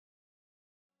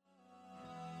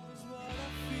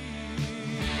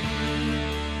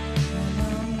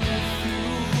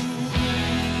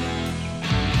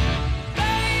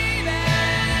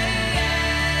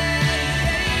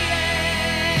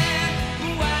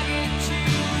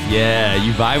Yeah,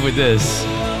 you vibe with this.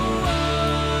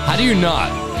 How do you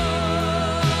not?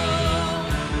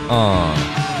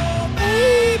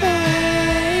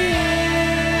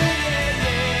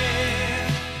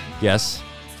 Yes.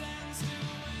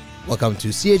 Welcome to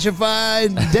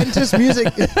CHFI Dentist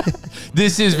Music.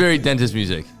 This is very dentist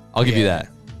music. I'll give you that.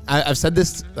 I've said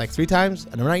this like 3 times,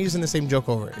 and I'm not using the same joke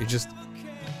over it. It's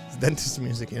dentist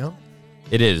music, you know?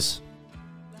 It is.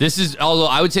 This is, although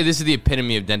I would say this is the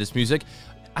epitome of dentist music.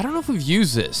 I don't know if we've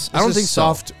used this. I don't think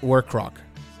soft so. work rock.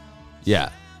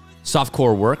 Yeah.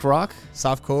 Softcore work rock?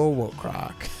 Softcore work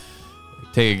rock.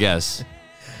 Take a guess.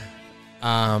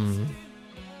 80s?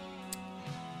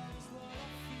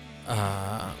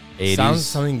 Sounds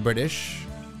something British.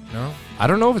 No? I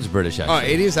don't know if it's British,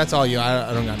 actually. Oh, 80s? That's all you.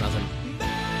 I don't got nothing.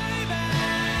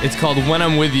 It's called When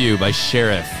I'm With You by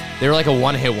Sheriff. They were like a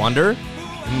one-hit wonder.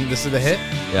 And this is the hit?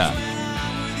 Yeah.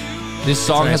 This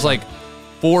song has like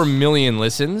 4 million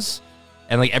listens,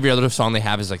 and like every other song they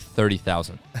have is like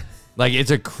 30,000. Like, it's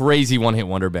a crazy one-hit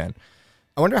wonder band.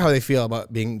 I wonder how they feel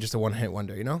about being just a one-hit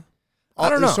wonder, you know? I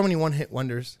don't know. There's so many one-hit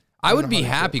wonders. I would be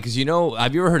happy because, you know,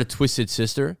 have you ever heard of Twisted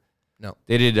Sister? No.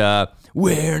 They did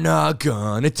We're Not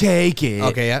Gonna Take It.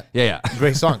 Okay, yeah. Yeah.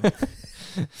 Great song.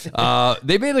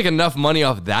 They made like enough money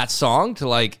off that song to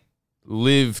like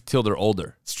live till they're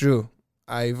older. It's true.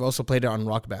 I've also played it on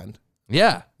Rock Band.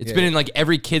 Yeah. It's been in like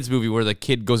every kid's movie where the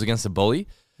kid goes against the bully.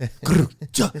 Let's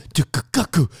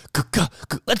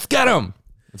get him.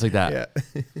 It's like that. Yeah.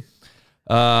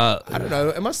 I don't know.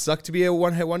 It must suck to be a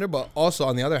one-hit wonder, but also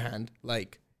on the other hand,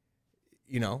 like,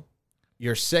 you know,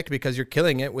 you're sick because you're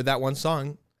killing it with that one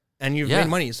song, and you've made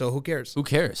money, so who cares? Who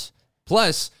cares?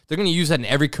 Plus, they're going to use that in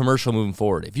every commercial moving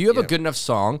forward. If you have a good enough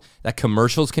song that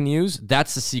commercials can use,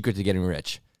 that's the secret to getting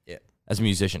rich as a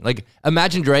musician. Like,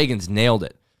 Imagine Dragons nailed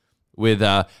it with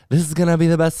This Is Gonna Be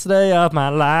the Best Day of My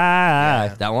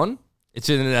Life. Yeah. That one. It's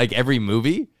in like every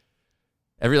movie,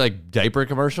 every like diaper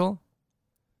commercial.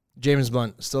 James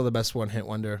Blunt, still the best one-hit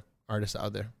wonder artist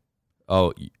out there.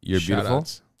 Oh, You're Beautiful?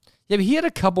 Outs. Yeah, but he had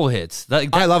a couple hits.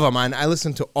 I love him, man. I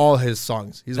listen to all his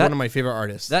songs. He's one of my favorite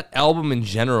artists. That album in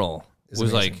general was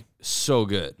amazing. like so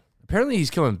good. Apparently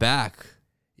he's coming back.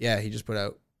 Yeah, he just put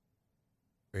out.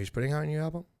 Or he's putting out a new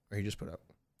album? Or he just put out.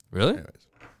 Really? Anyways,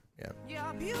 yeah.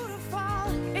 You're beautiful,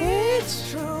 it's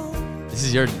true. This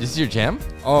is your jam?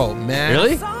 Oh, man.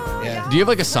 Really? Yeah. Do you have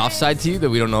like a soft side to you that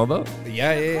we don't know about?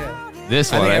 Yeah.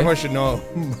 This I one, think eh? everyone should know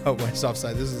about my soft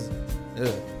side. This is...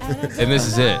 And this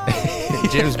is it.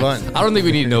 James Blunt. I don't think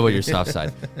we need to know about your soft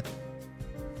side.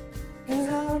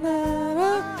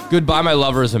 Goodbye My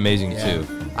Lover is amazing too.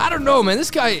 I don't know, man. This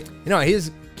guy, You know,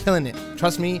 he's killing it.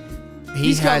 Trust me.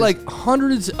 he's got like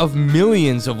hundreds of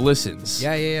millions of listens.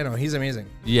 Yeah. No, he's amazing.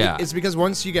 Yeah. It's because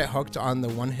once you get hooked on the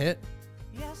one hit,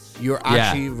 you're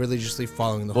actually religiously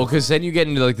following the whole. Well, because then you get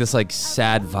into like this like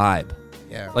sad vibe.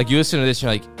 Yeah. Like you listen to this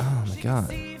and you're like, oh my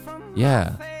God.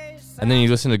 Yeah. And then you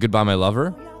listen to Goodbye My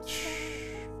Lover.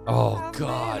 Oh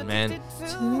God, man.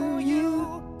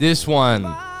 This one.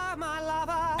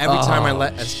 Every time I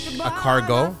let a car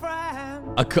go,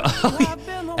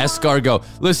 Escargot.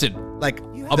 Listen, like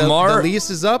Amar, the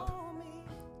lease is up.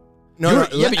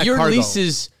 but your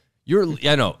leases, your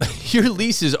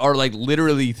leases are like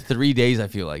literally 3 days. I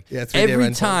feel like 3-day every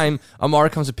rental. time Amar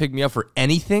comes to pick me up for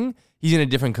anything, he's in a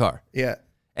different car. Yeah.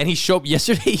 And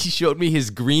yesterday he showed me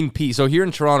his Green P. So here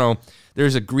in Toronto,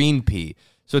 there's a Green P.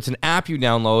 So it's an app you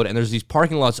download, and there's these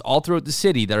parking lots all throughout the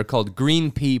city that are called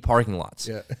Green P parking lots.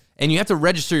 Yeah. And you have to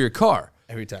register your car.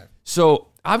 Every time. So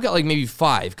I've got like maybe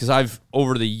 5 because I've,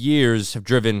 over the years, have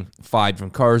driven 5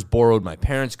 different cars, borrowed my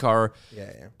parents' car.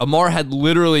 Yeah. Amar had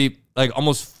literally like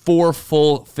almost 4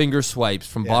 full finger swipes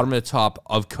from bottom to top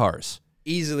of cars.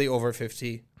 Easily over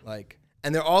 50.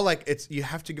 And they're all like, you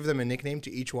have to give them a nickname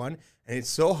to each one. And it's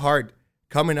so hard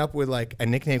coming up with like a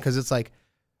nickname because it's like,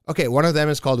 okay, one of them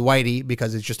is called Whitey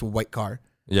because it's just a white car.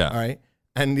 Yeah. All right.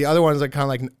 And the other one's like kind of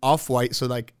like off-white. So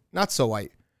like not so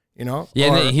white, you know? Yeah,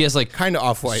 and then he has like kind of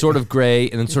off-white. sort of gray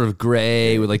and then sort of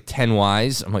gray with like 10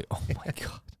 Ys. I'm like, oh my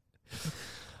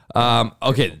God.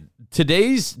 Okay,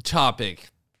 today's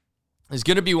topic is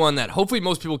going to be one that hopefully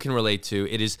most people can relate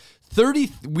to. It is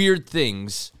 30 weird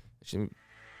things. Actually,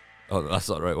 oh, that's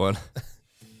not the right one.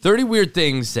 30 weird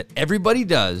things that everybody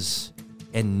does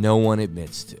and no one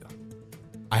admits to.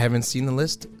 I haven't seen the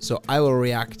list, so I will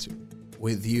react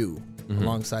with you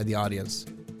alongside the audience.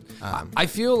 I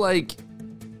feel like...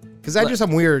 Because I do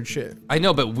some weird shit. I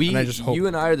know, but you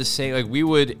and I are the same. Like, we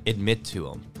would admit to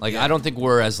them. Like, I don't think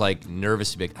we're as, like,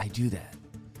 nervous to be like, I do that.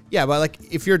 Yeah, but, like,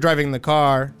 if you're driving the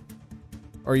car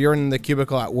or you're in the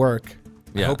cubicle at work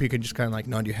I hope you could just kind of like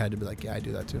nod your head and be like, yeah, I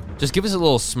do that too. Just give us a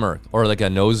little smirk or like a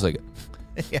nose, like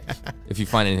Yeah. if you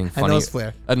find anything funny. A nose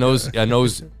flare. A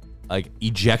nose, like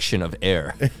ejection of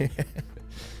air.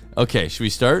 Okay, should we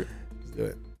start? Let's do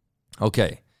it.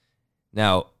 Okay.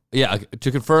 Now, yeah,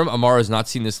 to confirm, Amar has not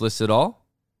seen this list at all,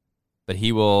 but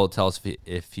he will tell us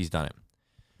if he's done it.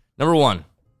 Number 1,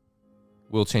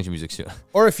 we'll change the music soon.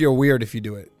 Or if you're weird if you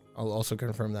do it. I'll also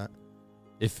confirm that.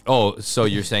 So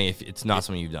you're saying if it's not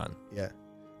something you've done. Yeah.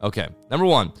 Okay. Number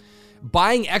 1,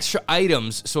 buying extra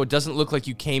items so it doesn't look like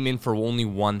you came in for only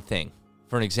one thing.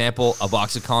 For an example, a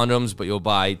box of condoms, but you'll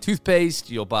buy toothpaste,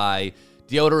 you'll buy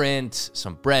deodorant,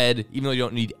 some bread, even though you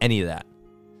don't need any of that.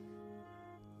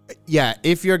 Yeah,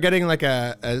 if you're getting like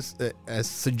a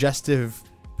suggestive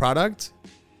product,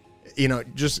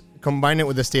 just combine it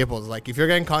with the staples. Like if you're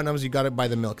getting condoms, you got to buy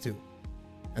the milk too,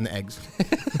 and the eggs.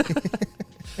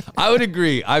 I would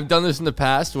agree. I've done this in the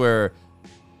past where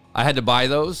I had to buy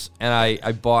those, and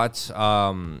I bought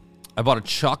a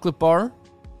chocolate bar,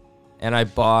 and I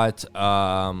bought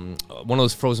one of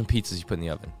those frozen pizzas you put in the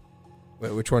oven.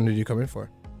 Wait, which one did you come in for?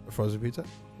 The frozen pizza?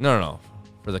 No.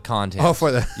 For the content. Oh,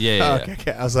 for the... Yeah.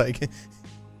 Okay. I was like...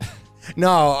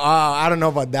 No, I don't know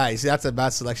about that. You see, that's a bad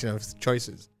selection of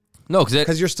choices. No,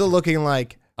 because you're still looking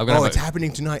like, it's a-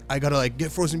 happening tonight. I got to like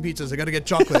get frozen pizzas. I got to get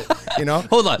chocolate,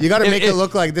 Hold on. You got to make it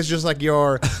look like this just like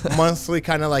your monthly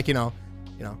kind of like,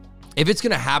 If it's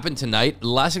going to happen tonight, the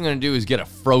last thing I'm going to do is get a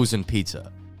frozen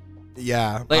pizza.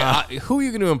 Yeah. Like, who are you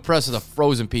going to impress with a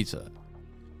frozen pizza?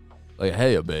 Like,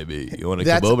 hey, baby, you want to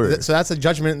come over? So that's a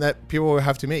judgment that people will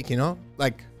have to make,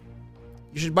 Like,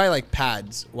 you should buy like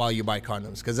pads while you buy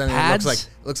condoms, because then Pads? it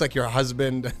looks like your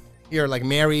husband, you're like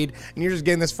married, and you're just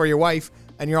getting this for your wife,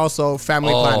 and you're also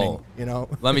family planning,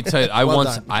 Let me tell you, Well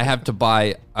done. I have to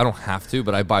buy, I don't have to,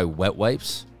 but I buy wet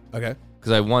wipes. Okay.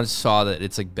 Because I once saw that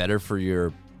it's like better for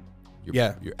your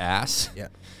ass. Yeah.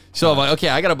 So I'm like, okay,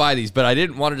 I got to buy these, but I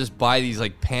didn't want to just buy these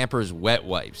like Pampers wet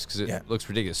wipes because it Yeah. looks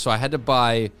ridiculous. So I had to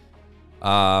buy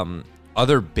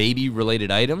other baby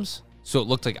related items. So it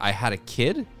looked like I had a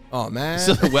kid. Oh man.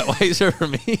 So the wet wipes are for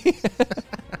me.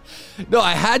 No,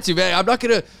 I had to, man. I'm not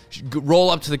going to roll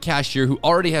up to the cashier who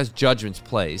already has judgments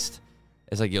placed.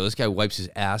 It's like, yo, this guy wipes his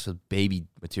ass with baby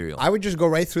material. I would just go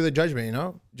right through the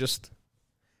judgment, just.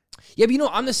 Yeah, but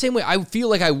I'm the same way. I feel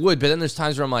like I would, but then there's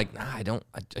times where I'm like, nah, I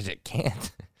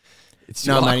can't. It's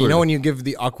too No, awkward. man, when you give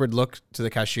the awkward look to the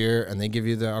cashier and they give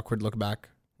you the awkward look back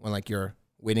when like you're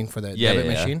waiting for the debit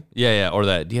machine. Yeah. Or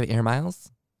that, do you have air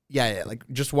miles? Yeah. Like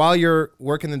just while you're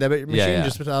working the debit machine, Yeah.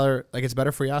 just tell her like it's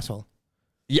better for your asshole.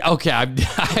 Yeah, okay. I'm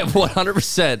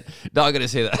 100% not going to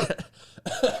say that.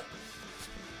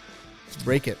 Just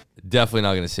break it. Definitely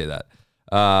not going to say that.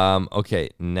 Okay,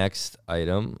 next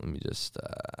item. Let me just...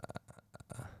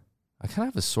 I kind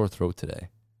of have a sore throat today.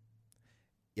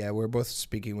 Yeah, we're both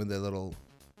speaking with a little...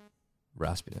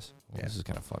 Raspiness. Well, Yeah. This is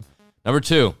kind of fun. Number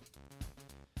 2.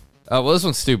 Well, this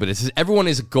one's stupid. It says, everyone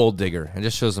is a gold digger. And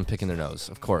just shows them picking their nose.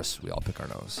 Of course, we all pick our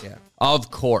nose. Yeah.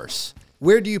 Of course.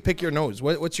 Where do you pick your nose?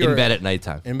 What's your... In bed at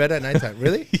nighttime. In bed at nighttime.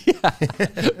 Really?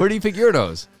 Where do you pick your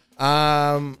nose?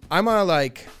 I'm on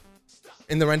like...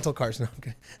 In the rental cars. No,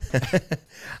 okay.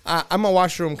 I'm a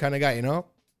washroom kind of guy,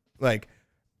 Like,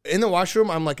 in the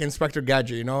washroom, I'm like Inspector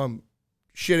Gadget, I'm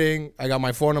shitting. I got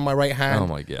my phone on my right hand. Oh,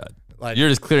 my God. Like, You're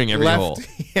just clearing every left, hole.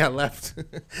 Yeah, left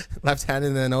hand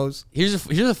in the nose. Here's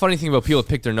a funny thing about people that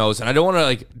pick their nose, and I don't want to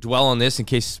like dwell on this in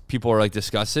case people are like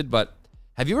disgusted, but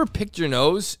have you ever picked your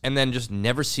nose and then just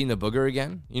never seen the booger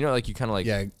again? Like you kind of like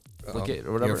flick it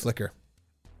or whatever. You're a flicker.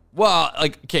 Well,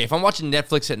 like, okay, if I'm watching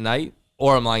Netflix at night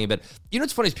or I'm lying in bed,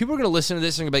 what's funny is people are going to listen to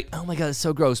this and be like, oh my God, it's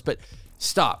so gross, but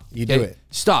stop. You do it.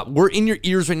 Stop. We're in your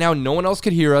ears right now. No one else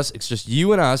could hear us. It's just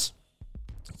you and us.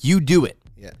 You do it.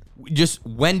 Yeah. Just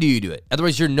when do you do it?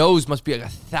 Otherwise, your nose must be like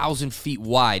 1,000 feet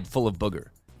wide full of booger.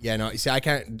 Yeah, no, you see, I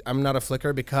can't, I'm not a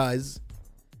flicker because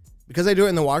I do it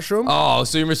in the washroom. Oh,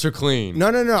 so you're Mr. Clean. No,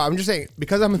 I'm just saying,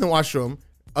 because I'm in the washroom,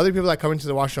 other people that come into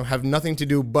the washroom have nothing to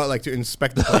do but like to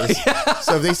inspect the place.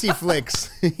 So if they see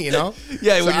flicks, Yeah, so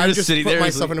when you're just sitting put there.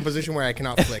 myself in a position where I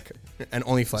cannot flick and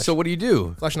only flush. So what do you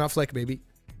do? Flush, not flick, baby.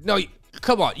 No,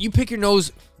 come on. You pick your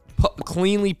nose,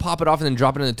 cleanly pop it off, and then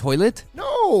drop it in the toilet?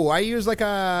 No, I use like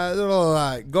a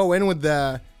little go in with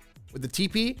the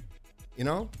TP.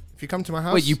 If you come to my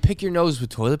house. Wait, you pick your nose with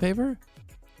toilet paper?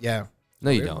 Yeah.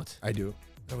 No, you Weird. don't. I do. Is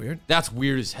that weird? That's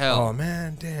weird as hell. Oh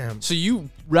man, damn. So you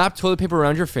wrap toilet paper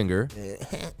around your finger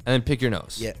and then pick your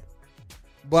nose. Yeah.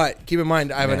 But keep in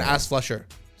mind, I have an Man. ass flusher,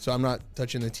 so I'm not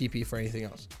touching the TP for anything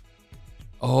else.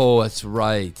 Oh, that's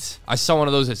right. I saw one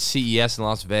of those at CES in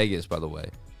Las Vegas, by the way.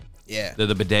 Yeah.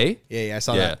 The bidet? Yeah, I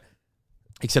saw Yeah. that.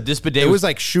 Except this bidet It was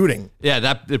like shooting. yeah,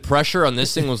 the pressure on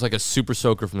this thing was like a super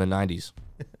soaker from the 90s.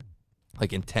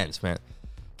 Like intense, man.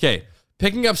 Okay,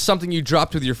 picking up something you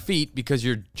dropped with your feet because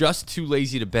you're just too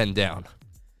lazy to bend down.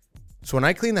 So when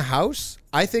I clean the house,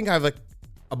 I think I have like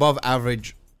above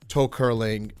average toe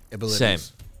curling abilities. Same.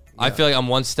 I feel like I'm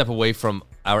one step away from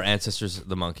our ancestors,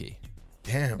 the monkey.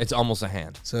 Damn. It's almost a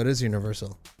hand. So it is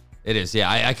universal. It is, yeah.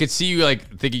 I could see you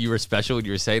like thinking you were special when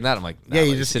you were saying that. I'm like, nah, Yeah,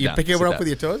 like, you just sit you down, pick it sit up down. with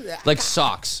your toes. Yeah. Like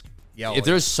socks. Yeah, If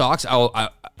there's socks, I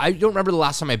don't remember the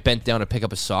last time I bent down to pick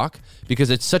up a sock because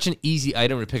it's such an easy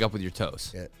item to pick up with your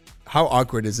toes. Yeah. How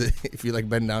awkward is it if you like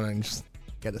bend down and just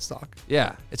get a sock?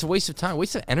 Yeah, it's a waste of time,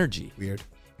 waste of energy. Weird.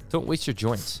 Don't waste your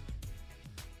joints.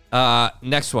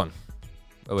 Next one.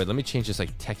 Oh wait, let me change this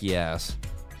like techie ass.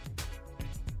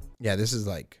 Yeah, this is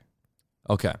like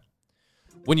Okay.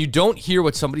 When you don't hear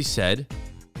what somebody said,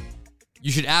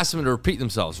 you should ask them to repeat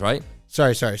themselves, right?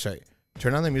 sorry.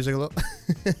 Turn on the music a little.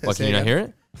 What, Say can you not again. hear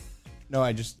it? No,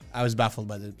 I was baffled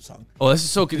by the song. Oh, this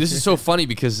is so funny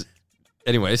because,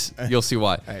 anyways, you'll see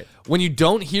why. right. When you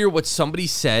don't hear what somebody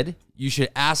said, you should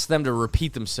ask them to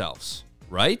repeat themselves,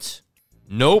 right?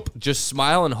 Nope. Just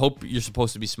smile and hope you're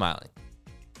supposed to be smiling.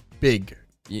 Big.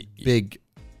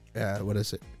 What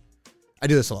is it? I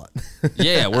do this a lot.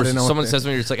 Yeah, where don't know someone what says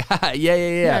when you're just like,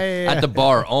 yeah. At the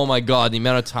bar. Oh my God, the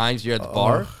amount of times you're at the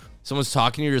bar, someone's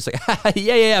talking to you, you're just like,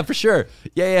 yeah, for sure.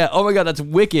 Yeah. Oh my God, that's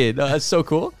wicked. Oh, that's so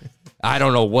cool. I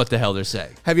don't know what the hell they're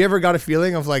saying. Have you ever got a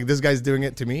feeling of like this guy's doing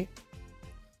it to me?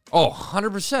 Oh,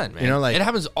 100%, man. You know, like- it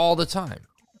happens all the time.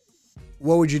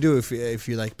 What would you do if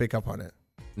you like pick up on it?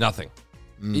 Nothing.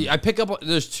 I pick up.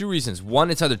 There's two reasons.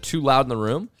 One, it's either too loud in the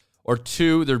room, or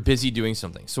two, they're busy doing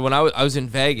something. So when I was in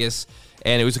Vegas,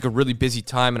 and it was like a really busy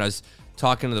time, and I was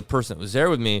talking to the person that was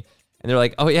there with me, and they're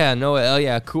like, "Oh yeah, no, oh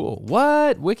yeah, cool.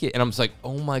 What, wicked?" And I'm just like,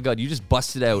 "Oh my God, you just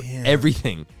busted out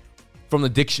everything from the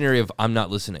dictionary of I'm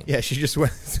not listening." Yeah, she just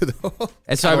went through the whole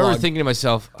And so I remember catalog. thinking to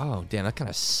myself, "Oh damn, that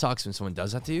kind of sucks when someone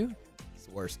does that to you." It's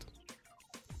the worst.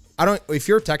 If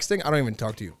you're texting, I don't even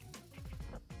talk to you.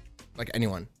 Like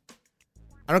anyone.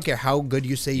 I don't care how good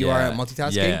you say you are at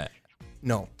multitasking. Yeah,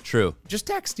 No. true. Just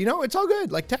text, it's all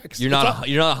good. Like text. You're It's not all-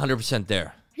 you're not 100%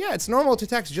 there. Yeah, it's normal to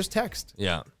text. Just text.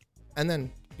 Yeah. And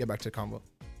then get back to the combo.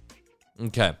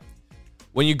 Okay.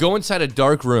 When you go inside a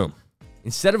dark room,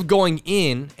 instead of going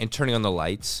in and turning on the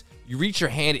lights, you reach your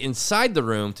hand inside the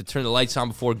room to turn the lights on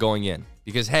before going in.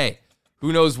 Because, hey,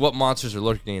 who knows what monsters are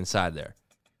lurking inside there?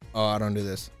 Oh, I don't do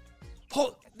this.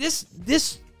 Oh,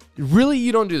 this, really,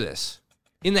 you don't do this?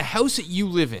 In the house that you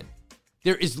live in,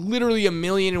 there is literally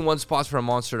 1,000,001 spots for a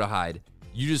monster to hide.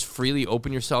 You just freely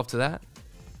open yourself to that?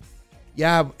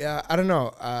 Yeah, I don't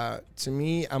know. To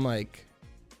me, I'm like,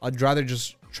 I'd rather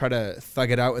just try to thug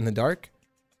it out in the dark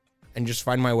and just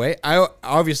find my way.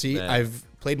 I've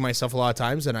played myself a lot of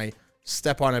times, and I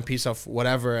step on a piece of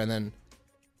whatever, and then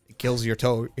it kills your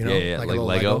toe. Yeah, like like a little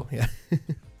Lego. Yeah.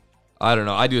 I don't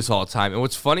know. I do this all the time. And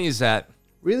what's funny is that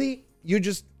Really, you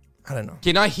just I don't know.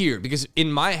 Okay, not here, because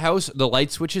in my house, the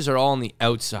light switches are all on the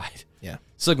outside. Yeah.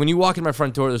 So, like, when you walk in my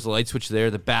front door, there's a light switch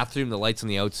there. The bathroom, the light's on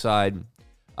the outside.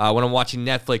 When I'm watching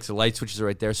Netflix, the light switches are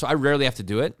right there. So, I rarely have to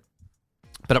do it.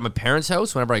 But at my parents'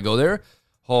 house, whenever I go there,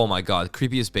 oh, my God,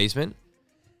 creepiest basement.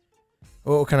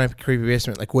 What kind of creepy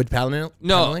basement? Like wood paneling?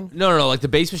 No. Like, the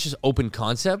basement's just open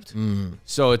concept.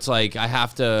 So, it's like I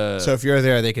have to... So if you're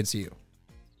there, they can see you.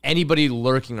 Anybody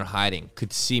lurking or hiding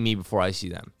could see me before I see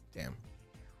them. Damn.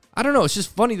 I don't know. It's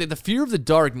just funny that the fear of the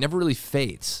dark never really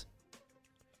fades.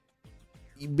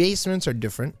 Basements are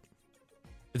different.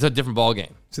 It's a different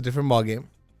ballgame. It's a different ball game.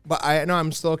 But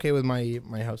I'm still okay with my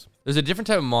house. There's a different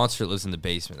type of monster that lives in the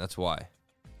basement. That's why.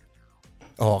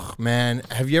 Oh man,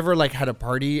 have you ever like had a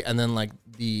party and then like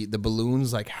the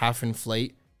balloons like half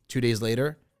inflate 2 days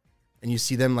later, and you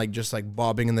see them like just like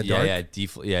bobbing in the dark?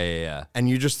 Yeah. And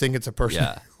you just think it's a person.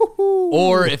 Yeah.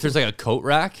 Or if there's like a coat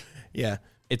rack, Yeah.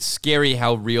 it's scary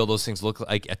how real those things look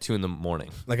like at 2 a.m.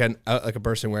 Like a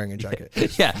person wearing a jacket.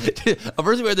 Yeah. A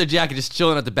person wearing their jacket just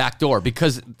chilling at the back door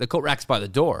because the coat rack's by the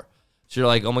door. So you're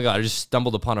like, oh my God, I just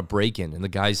stumbled upon a break-in, and the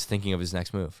guy's thinking of his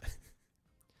next move.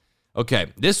 Okay,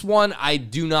 this one I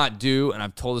do not do, and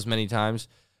I've told this many times.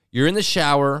 You're in the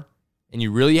shower, and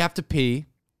you really have to pee.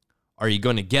 Are you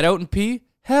going to get out and pee?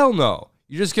 Hell no.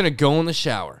 You're just going to go in the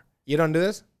shower. You don't do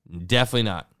this? Definitely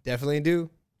not. Definitely do.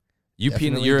 You pee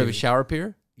in the Definitely you're do. a shower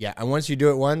peer? Yeah, and once you do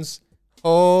it once,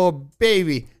 oh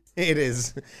baby, it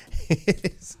is.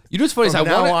 It is. You know what's funny is I From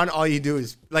now want on, all you do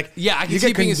is like Yeah, I can you see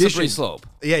get being a slippery conditioned. slope.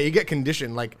 Yeah, you get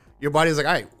conditioned. Like your body's like,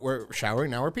 all right, we're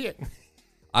showering, now we're peeing.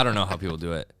 I don't know how people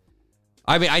do it.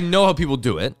 I mean, I know how people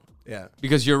do it Yeah.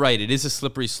 because you're right. It is a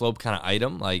slippery slope kind of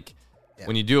item. Like,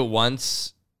 When you do it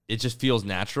once, it just feels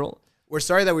natural. We're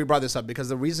sorry that we brought this up because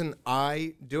the reason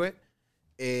I do it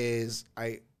is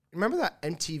I remember that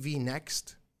MTV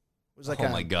Next. It was like oh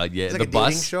my God, yeah. It was The like a bus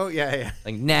dating show. Yeah.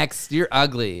 Like, next, you're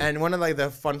ugly. And one of like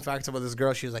the fun facts about this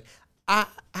girl, she was like,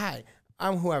 hi,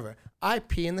 I'm whoever. I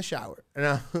pee in the shower. And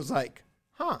I was like,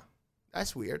 huh,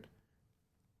 that's weird.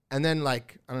 And then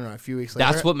like, I don't know, a few weeks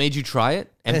later. That's what made you try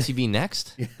it? MTV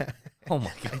Next? Yeah. Oh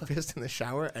my I God. pissed in the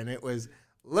shower and it was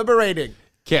liberating.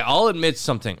 Okay, I'll admit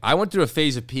something. I went through a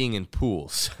phase of peeing in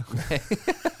pools. Okay?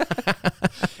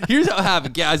 Here's how it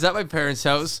happened. Yeah, I was at my parents'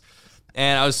 house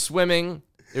and I was swimming.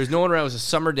 There was no one around. It was a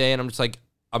summer day and I'm just like,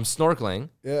 I'm snorkeling.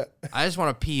 Yeah. I just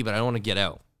want to pee, but I don't want to get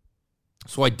out.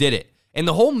 So I did it. And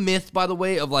the whole myth, by the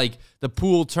way, of like the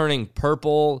pool turning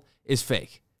purple is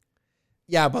fake.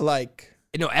 Yeah, but like,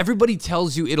 You know, everybody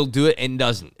tells you it'll do it and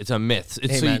doesn't. It's a myth.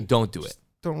 It's so you don't do it.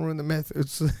 Don't ruin the myth.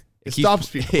 It stops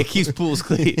people. It keeps pools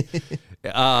clean.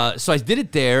 So I did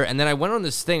it there, and then I went on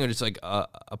this thing, and it's like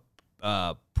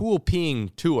a pool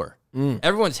peeing tour.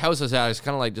 Everyone's house I was at, I was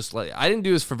kind of like, just like, I didn't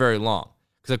do this for very long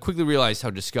because I quickly realized how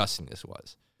disgusting this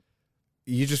was.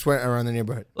 You just went around the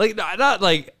neighborhood. Like, not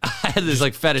like I had this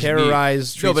like fetish.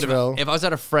 Terrorize No, but Streetsville. if I was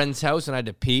at a friend's house and I had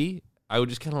to pee, I would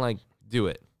just kind of like do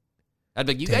it. I'd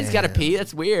be like, you guys got to pee?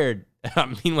 That's weird.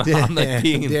 Meanwhile, I'm like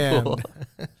peeing in the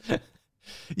pool.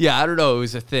 Yeah, I don't know. It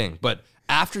was a thing. But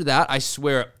after that, I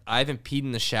swear, I haven't peed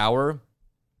in the shower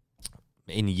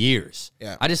in years.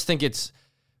 Yeah. I just think it's,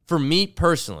 for me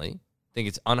personally, I think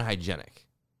it's unhygienic.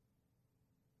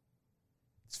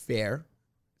 It's fair.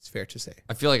 It's fair to say.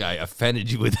 I feel like I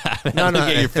offended you with that. No, Look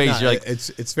at your face. no, You're like,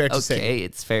 it's fair to say. okay,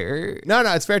 it's fair. No,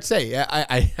 it's fair to say. Yeah,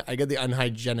 I get the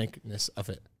unhygienicness of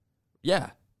it. Yeah.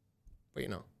 But you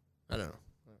know, I don't know.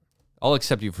 I'll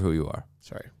accept you for who you are.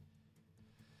 Sorry.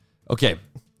 Okay.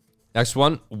 Next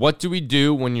one. What do we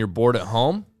do when you're bored at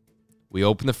home? We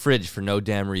open the fridge for no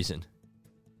damn reason.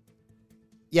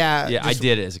 Yeah. Yeah, I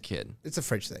did it as a kid. It's a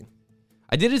fridge thing.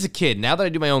 I did it as a kid. Now that I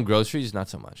do my own groceries, not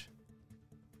so much.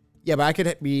 Yeah, but I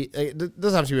could be. It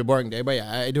doesn't have to be a boring day, but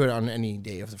yeah, I do it on any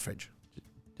day of the fridge.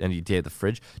 Any day at the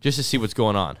fridge, just to see what's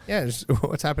going on. Yeah, just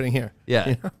what's happening here. Yeah.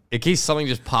 You know? In case something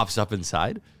just pops up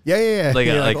inside. Yeah. Like,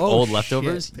 You're like oh, old shit,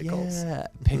 leftovers. Pickles. Yeah,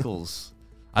 pickles.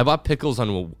 I bought pickles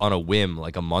on a whim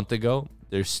like a month ago.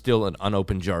 There's still an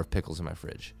unopened jar of pickles in my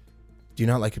fridge. Do you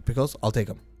not like your pickles? I'll take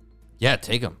them. Yeah,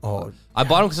 take them. Oh, I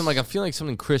bought them because I'm like, I'm feeling like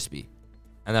something crispy.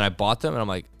 And then I bought them and I'm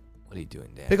like, what are you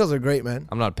doing, Dan? Pickles are great, man.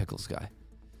 I'm not a pickles guy.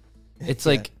 It's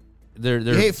like, they're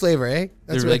You hate flavor, eh?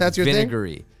 they're like that's your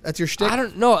vinegary. thing? That's your shtick? I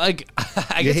don't know. Like,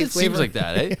 I guess hate it seems flavor? like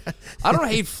that, eh? I don't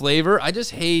hate flavor. I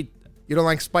just hate. You don't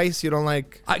like spice? You don't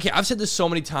like... Okay, I've said this so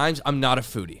many times. I'm not a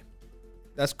foodie.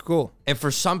 That's cool. And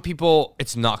for some people,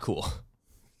 it's not cool.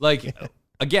 Like,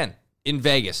 again, in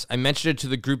Vegas, I mentioned it to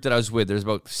the group that I was with. There's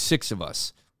about 6 of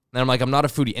us. And I'm like, I'm not a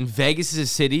foodie. And Vegas is a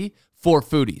city for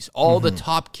foodies. All the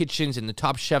top kitchens and the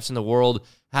top chefs in the world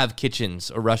have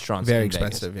kitchens or restaurants. Very in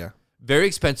expensive, Vegas. yeah. Very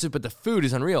expensive, but the food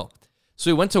is unreal.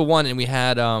 So we went to one and we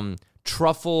had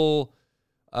truffle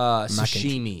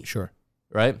sashimi. Sure.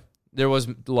 Right? There was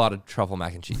a lot of truffle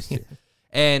mac and cheese too.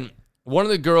 And one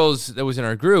of the girls that was in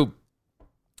our group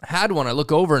had one. I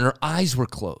look over and her eyes were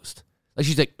closed. Like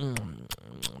she's like,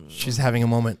 She's having a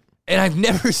moment. and I've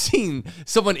never seen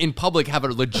someone in public have a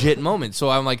legit moment. So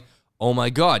I'm like, oh my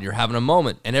God, you're having a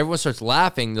moment. And everyone starts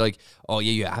laughing. They're like, oh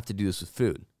yeah, you have to do this with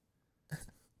food.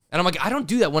 And I'm like, I don't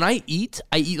do that. When I eat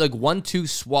like 1-2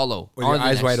 swallow. With your on the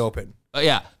eyes next- wide open.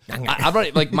 Yeah. I'm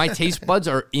not, like, my taste buds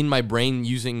are in my brain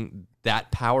using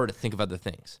that power to think of other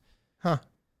things. Huh.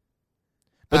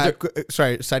 But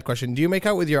Sorry, side question. Do you make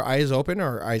out with your eyes open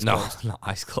or eyes no, closed? no,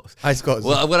 eyes closed. Eyes closed.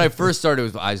 Well, when I first started, it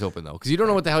was eyes open, though, because you don't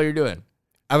know what the hell you're doing.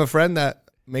 I have a friend that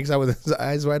makes out with his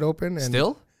eyes wide open. And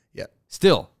Still? Yeah.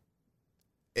 Still.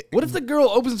 What if the girl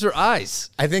opens her eyes?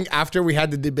 I think after we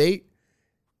had the debate,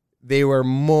 they were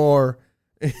more...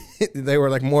 they were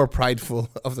like more prideful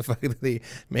of the fact that they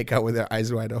make out with their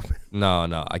eyes wide open.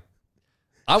 No.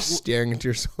 Staring into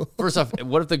your soul. First off,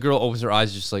 what if the girl opens her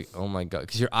eyes just like, oh my God,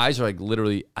 because your eyes are like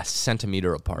literally a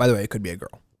centimeter apart. By the way, it could be a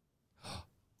girl.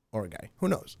 Or a guy. Who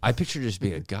knows? I picture just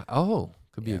being a guy. Oh,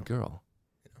 could be a girl.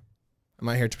 I'm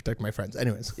not here to protect my friends.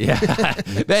 Anyways. Yeah.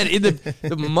 Man, in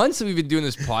the months that we've been doing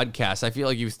this podcast, I feel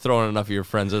like you've thrown enough of your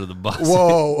friends under the bus.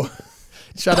 Whoa.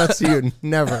 Shout out to you.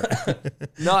 Never.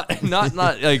 Not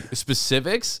like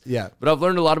specifics. Yeah. But I've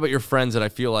learned a lot about your friends, and I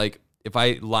feel like if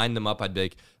I line them up, I'd be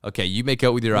like, okay, you make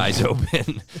out with your eyes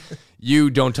open.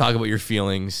 You don't talk about your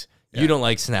feelings. You don't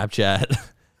like Snapchat.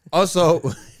 Also,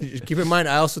 keep in mind,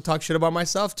 I also talk shit about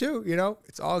myself too. You know,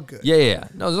 it's all good. Yeah.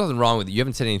 No, there's nothing wrong with it. You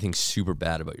haven't said anything super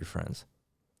bad about your friends.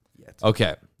 Yet.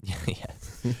 Okay.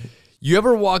 Yeah. You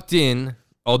ever walked in?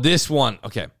 Oh, this one.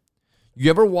 Okay. You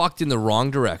ever walked in the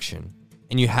wrong direction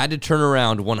and you had to turn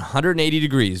around 180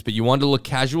 degrees, but you wanted to look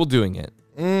casual doing it?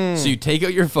 So you take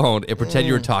out your phone and pretend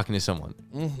you were talking to someone.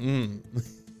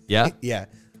 Yeah? Yeah,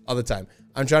 all the time.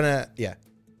 I'm trying to, yeah.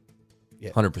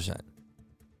 100%.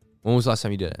 When was the last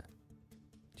time you did it?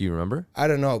 Do you remember? I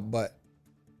don't know, but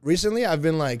recently I've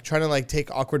been like trying to like take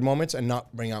awkward moments and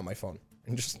not bring out my phone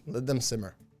and just let them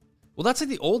simmer. Well, that's like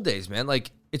the old days, man.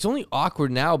 Like, it's only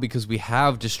awkward now because we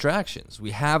have distractions.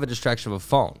 We have a distraction of a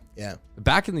phone. Yeah.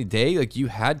 Back in the day, like, you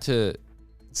had to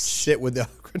sit with the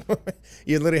awkward moment.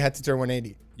 You literally had to turn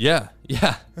 180. Yeah.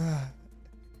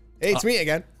 Hey, it's me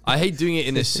again. I hate doing it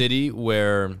in a city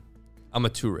where I'm a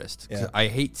tourist. Yeah. I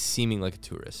hate seeming like a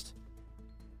tourist.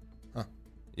 Huh.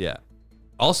 Yeah.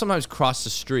 I'll sometimes cross the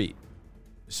street.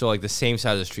 So, like, the same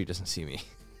side of the street doesn't see me.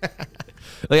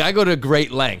 Like, I go to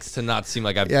great lengths to not seem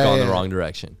like I've gone the wrong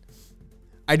direction.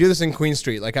 I do this in Queen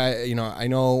Street. Like, I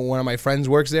know one of my friends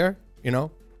works there,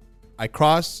 I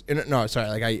cross,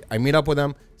 I meet up with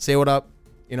them, say what up,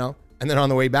 and then on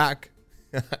the way back,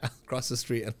 I'll cross the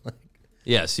street and like.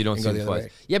 Yes, you don't see the other way.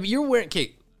 Yeah, but you're wearing,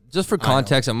 okay, just for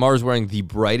context, Amar's wearing the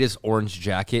brightest orange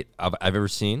jacket I've ever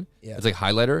seen. Yeah. It's like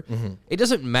highlighter. Mm-hmm. It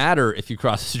doesn't matter if you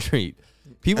cross the street.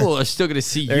 People are still going to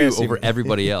see you over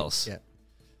everybody else. Yeah.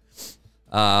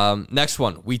 Next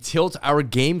one. We tilt our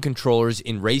game controllers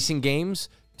in racing games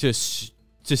to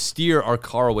steer our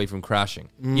car away from crashing,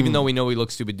 even though we know we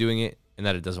look stupid doing it and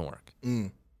that it doesn't work.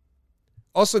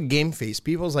 Also, game face.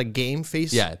 People's like game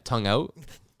face. Yeah, tongue out.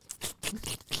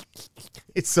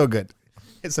 It's so good.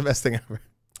 It's the best thing ever.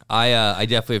 I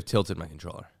definitely have tilted my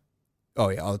controller. Oh,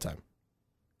 yeah, all the time.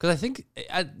 Because I think,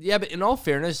 but in all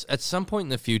fairness, at some point in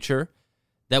the future,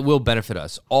 that will benefit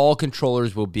us. All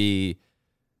controllers will be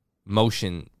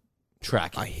motion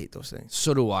tracking. I hate those things.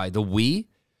 So do I. The Wii?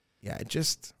 Yeah,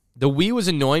 the Wii was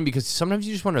annoying because sometimes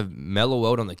you just want to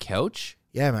mellow out on the couch.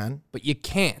 Yeah, man. But you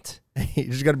can't. You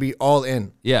just got to be all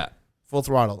in. Yeah. Full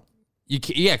throttle.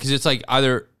 Yeah, because it's like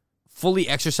either fully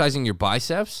exercising your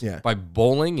biceps by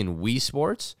bowling in Wii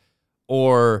Sports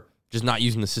or just not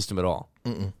using the system at all.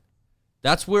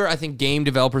 That's where I think game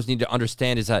developers need to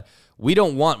understand is that we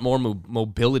don't want more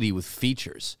mobility with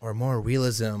features. Or more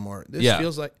realism. Or this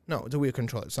feels like, no, it's a Wii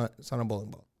controller. It's not a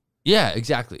bowling ball. Yeah,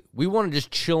 exactly. We want to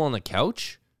just chill on the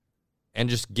couch and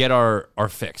just get our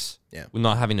fix with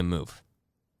not having to move.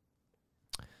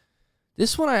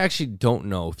 This one I actually don't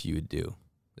know if you would do.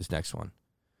 This next one.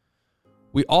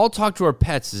 We all talk to our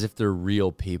pets as if they're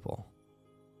real people.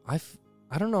 I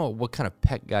don't know what kind of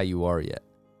pet guy you are yet.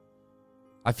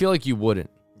 I feel like you wouldn't.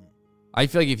 I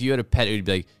feel like if you had a pet, it would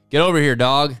be like, get over here,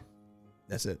 dog.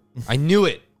 That's it. I knew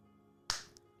it.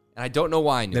 And I don't know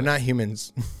why I knew They're not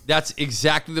humans. That's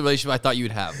exactly the relationship I thought you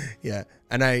would have. Yeah.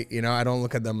 And I don't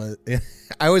look at them.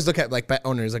 I always look at like pet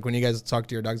owners. Like when you guys talk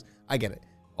to your dogs, I get it.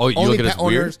 Oh, you only look at pet us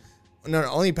weird? owners. No,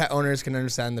 only pet owners can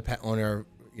understand the pet owner,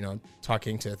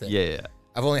 talking to a thing. Yeah.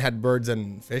 I've only had birds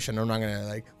and fish, and I'm not gonna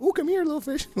like, oh, come here, little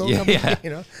fish. Yeah.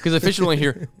 Because the fish would only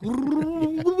hear,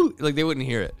 like they wouldn't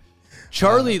hear it.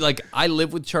 Charlie, like I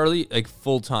live with Charlie like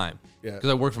full time. Yeah. Because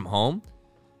I work from home,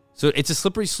 so it's a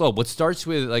slippery slope. What starts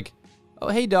with like, oh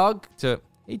hey dog, to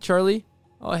hey Charlie,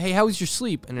 oh hey how was your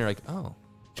sleep? And they're like, oh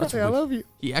Charlie, I love you.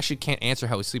 He actually can't answer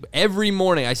how was sleep. Every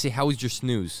morning I say, how was your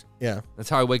snooze? Yeah. That's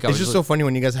how I wake up. It's just so funny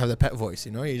when you guys have the pet voice.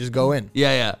 You just go in.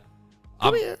 Yeah.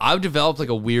 I've developed like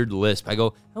a weird lisp. I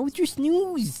go, how was your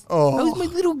snooze? Oh. How was my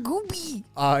little gooby?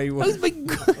 How's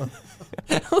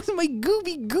my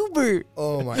gooby goober?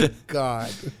 Oh my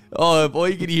God. Oh boy,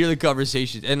 you can hear the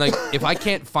conversations. And like, if I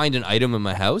can't find an item in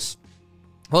my house,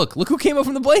 look who came up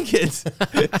from the blankets.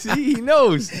 See, he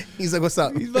knows. He's like, what's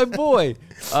up? He's my boy.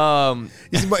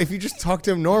 If you just talk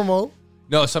to him normal.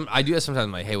 No, I do that sometimes.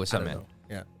 I'm like, hey, what's up, man? Know.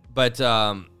 Yeah.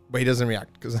 But he doesn't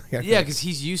react because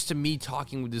he's used to me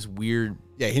talking with this weird.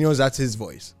 Yeah, he knows that's his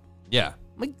voice. Yeah.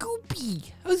 My Goopy.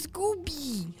 How's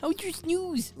Goopy? How's your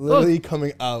snooze? Literally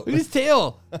coming out. Look at his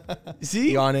tail.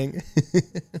 See? Yawning.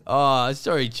 Oh,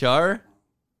 sorry, Char.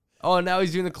 Oh, now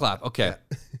he's doing the clap. Okay.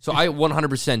 Yeah. So I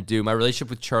 100% do. My relationship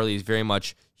with Charlie is very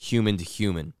much human to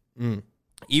human. Even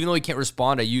though he can't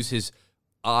respond, I use his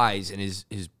eyes and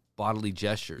his bodily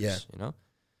gestures. Yeah.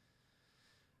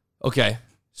 Okay.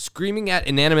 Screaming at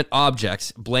inanimate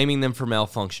objects, blaming them for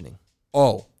malfunctioning.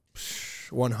 Oh,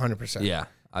 100%. Yeah.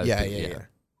 Yeah.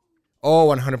 Oh,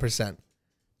 100%.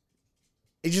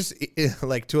 It just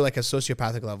like to like a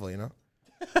sociopathic level,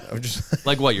 of just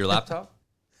like what, your laptop?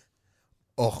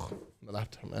 Oh, my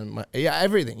laptop and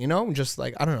everything, just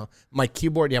like, I don't know, my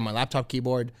keyboard. Yeah, my laptop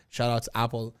keyboard. Shout out to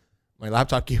Apple. My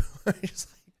laptop keyboard.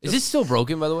 Is it still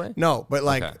broken, by the way? No, but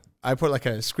like Okay. I put like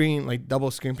a screen, like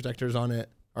double screen protectors on it,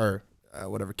 or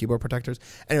whatever, keyboard protectors.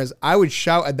 Anyways, I would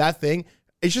shout at that thing.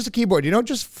 It's just a keyboard,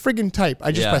 just friggin' type.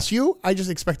 I just press U. I just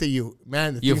expect a U.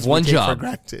 Man, the You things have one we take job. for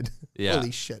granted. Yeah.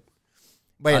 Holy shit.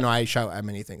 But I shout at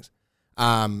many things.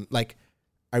 Like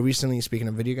I recently, speaking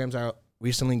of video games, I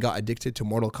recently got addicted to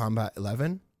Mortal Kombat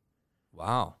 11.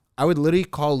 Wow. I would literally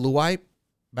call Luai,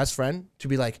 best friend, to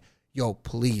be like, yo,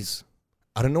 please,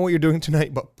 I don't know what you're doing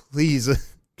tonight, but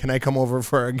please, can I come over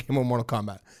for a game of Mortal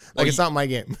Kombat? Like, it's not my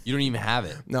game. You don't even have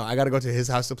it. No, I got to go to his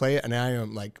house to play it, and I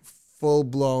am, like,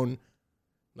 full-blown,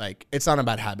 like, it's not a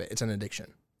bad habit. It's an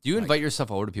addiction. Do you invite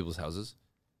yourself over to people's houses?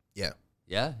 Yeah.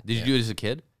 Yeah? Did you do it as a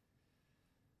kid?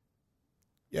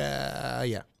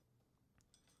 Yeah.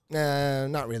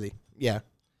 Not really. Yeah.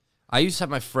 I used to have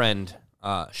my friend,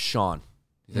 Sean.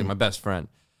 He's like my best friend.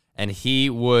 And he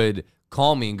would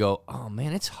call me and go, oh,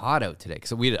 man, it's hot out today.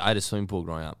 Because I had a swimming pool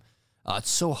growing up.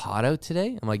 It's so hot out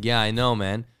today. I'm like, yeah, I know,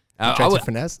 man. Try to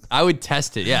finesse? I would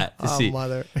test it, to see.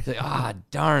 Mother. He's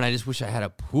like, darn, I just wish I had a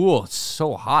pool. It's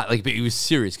so hot. Like, but he was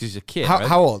serious because he's a kid, right?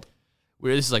 How old?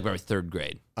 This is like my third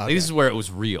grade. Okay. Like, this is where it was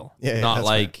real, not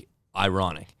like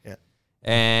ironic. Yeah.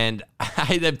 And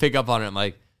I then pick up on it. I'm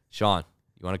like, Sean,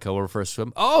 you want to come over for a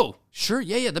swim? Oh, sure.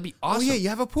 Yeah, that'd be awesome. Oh, yeah, you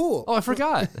have a pool. Oh, I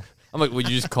forgot. I'm like, well, you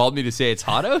just called me to say it's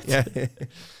hot out? Yeah.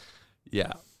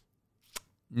 Yeah.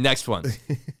 Next one.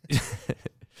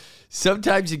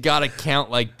 Sometimes you got to count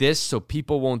like this so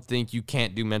people won't think you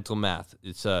can't do mental math.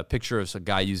 It's a picture of a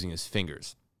guy using his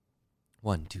fingers.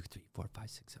 1, 2, 3, 4, 5,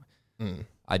 6, 7.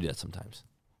 I do that sometimes.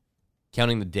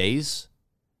 Counting the days.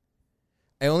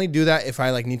 I only do that if I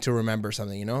like need to remember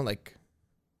something, like,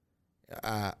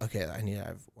 okay, I need to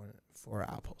have 4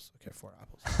 apples. Okay, 4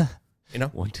 apples.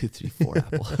 1, 2, 3, 4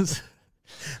 apples.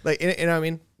 Like, you know what I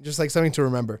mean? Just like something to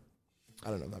remember. I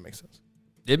don't know if that makes sense.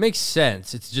 It makes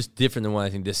sense. It's just different than what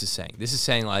I think this is saying. This is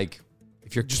saying, like,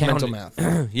 if you're Just counting, mental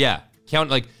math. yeah,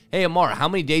 count like, hey, Amar, how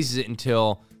many days is it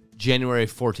until January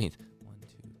 14th? 1, 2,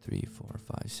 3, 4,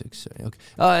 5, 6, 7.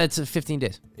 Okay, it's 15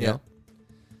 days. You know?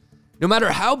 No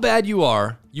matter how bad you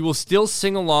are, you will still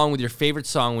sing along with your favorite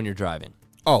song when you're driving.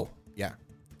 Oh, yeah.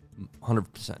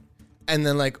 100%. And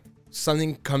then like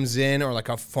something comes in or like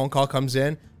a phone call comes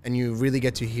in and you really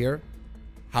get to hear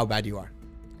how bad you are.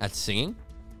 At singing?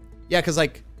 Yeah, because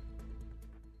like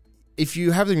if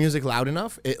you have the music loud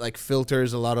enough, it like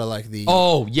filters a lot of like the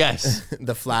Oh, yes.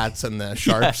 the flats and the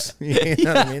sharps. You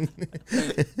know what I mean?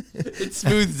 It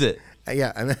smooths it.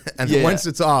 Yeah, and once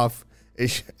it's off,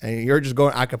 and you're just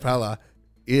going a cappella,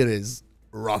 it is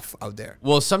rough out there.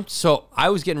 Well, so I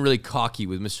was getting really cocky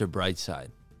with Mr. Brightside.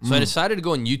 So I decided to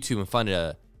go on YouTube and find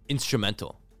an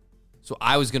instrumental. So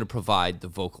I was going to provide the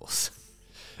vocals.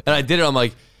 And I did it. I'm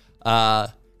like,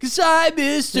 cause I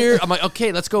Mr. I'm like,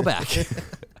 okay, let's go back.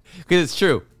 Because it's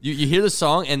true. You hear the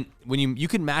song and when you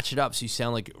can match it up so you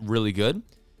sound like really good,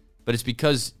 but it's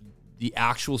because the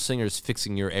actual singer is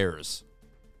fixing your errors.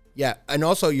 Yeah, and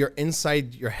also your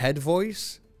inside your head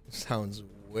voice sounds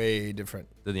way different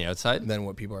Than the outside? than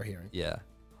what people are hearing. Yeah,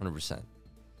 100%.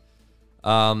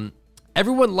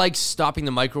 Everyone likes stopping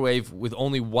the microwave with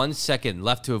only 1 second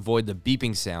left to avoid the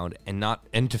beeping sound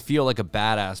and to feel like a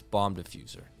badass bomb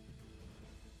diffuser.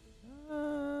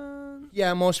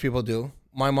 Yeah, most people do.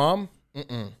 My mom,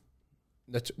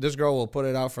 this girl will put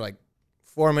it out for like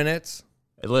 4 minutes.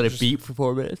 And let it beep for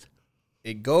 4 minutes?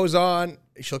 It goes on.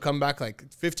 She'll come back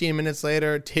like 15 minutes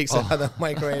later, takes it out of the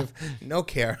microwave. No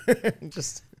care.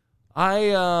 Just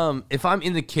if I'm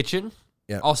in the kitchen,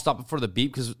 Yeah. I'll stop before the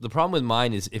beep because the problem with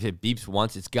mine is if it beeps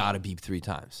once, it's got to beep 3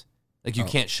 times. Like you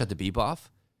can't shut the beep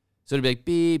off. So it'll be like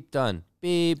beep, done,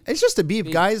 beep. It's just a beep,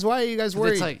 guys. Why are you guys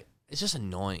worried? It's just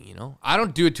annoying, you know? I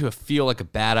don't do it to feel like a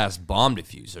badass bomb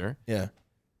diffuser, Yeah.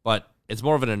 but it's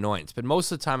more of an annoyance. But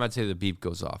most of the time, I'd say the beep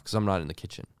goes off because I'm not in the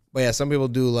kitchen. But yeah, some people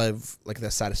do love like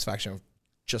the satisfaction of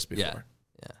just before.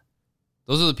 Yeah.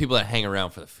 Those are the people that hang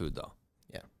around for the food, though.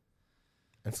 Yeah.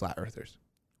 And flat earthers.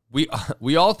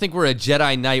 We all think we're a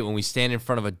Jedi Knight when we stand in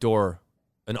front of a door,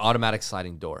 an automatic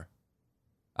sliding door.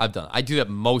 I do that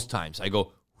most times. I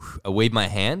go, I wave my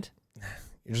hand.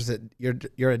 You're just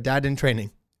you're a dad in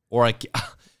training. Or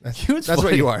That's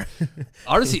what you are.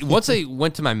 Honestly, once I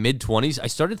went to my mid-20s, I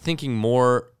started thinking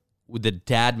more with the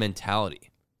dad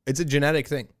mentality. It's a genetic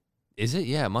thing, Is it?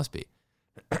 Yeah, it must be.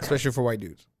 especially for white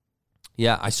dudes.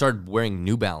 Yeah, I started wearing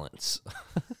New Balance.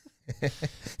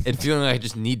 And feeling like I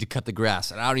just need to cut the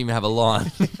grass, and I don't even have a lawn.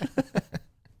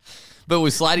 But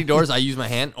with sliding doors, I use my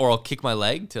hand, or I'll kick my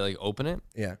leg to like open it.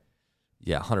 Yeah.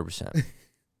 Yeah, 100%.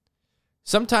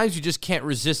 Sometimes you just can't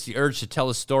resist the urge to tell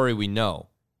a story we know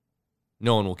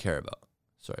no one will care about.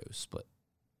 Sorry, it was split.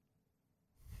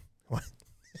 What?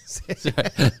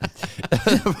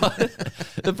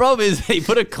 The problem is they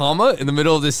put a comma in the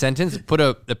middle of this sentence, put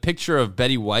a picture of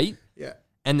Betty White, Yeah.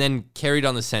 and then carried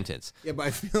on the sentence. Yeah, but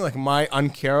I feel like my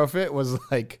uncare of it was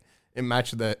like it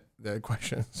matched the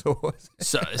question. So what was it?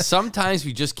 So sometimes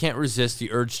we just can't resist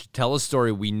the urge to tell a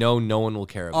story we know no one will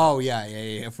care about. Oh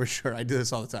yeah, for sure. I do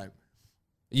this all the time.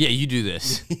 Yeah, you do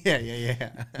this.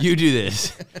 Yeah. You do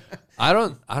this. I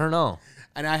don't know.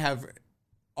 And I have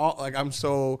all like I'm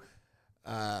so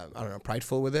I don't know,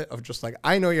 prideful with it of just like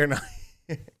I know you're not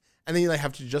and then you like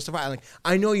have to justify like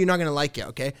I know you're not gonna like it,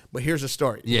 okay? But here's a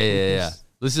story. Yeah.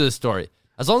 This is a story.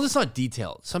 As long as it's not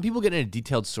detailed. Some people get into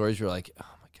detailed stories where you're like, oh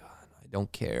my God, I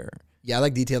don't care. Yeah, I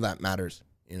like detail that matters,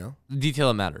 you know? The detail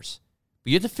that matters.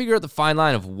 But you have to figure out the fine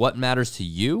line of what matters to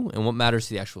you and what matters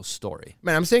to the actual story.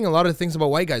 Man, I'm saying a lot of things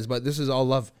about white guys, but this is all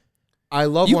love. I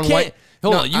love You when can't white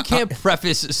hold No, on, you can't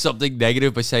preface something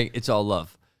negative by saying it's all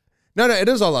love. No, it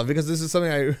is all love because this is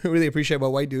something I really appreciate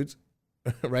about white dudes,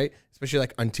 right? Especially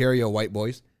like Ontario white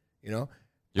boys, you know?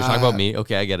 You're talking about me?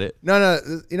 Okay, I get it. No,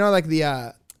 you know, like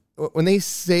the when they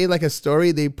say like a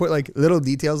story, they put like little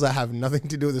details that have nothing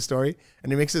to do with the story,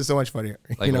 and it makes it so much funnier.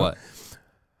 Like you know? what?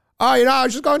 Oh, you know, I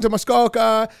was just going to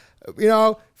Muskoka, you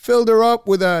know, filled her up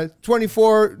with a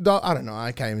 $24. I don't know,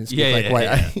 I can't even speak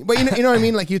white. But you know what I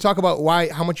mean? Like you talk about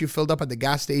how much you filled up at the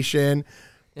gas station.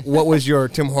 What was your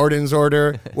Tim Hortons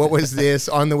order? What was this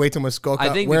on the way to Muskoka? I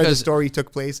think where the because story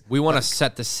took place. We want to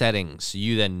set the settings so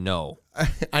you then know.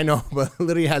 I know, but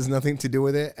literally has nothing to do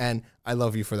with it, and I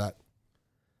love you for that.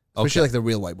 Especially like the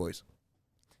real white boys.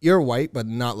 You're white, but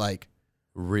not like.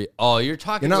 You're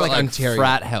talking You're not about like like Ontario.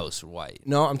 frat house white.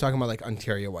 No, I'm talking about like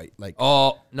Ontario white. Like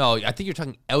Oh no, I think you're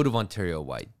talking out of Ontario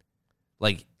white,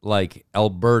 like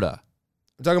Alberta.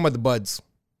 I'm talking about the buds.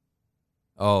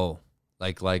 Oh,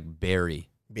 like Barrie.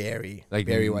 Like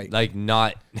Barry white. Like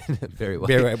not very white.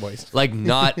 Barry white boys. Like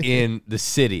not in the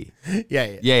city.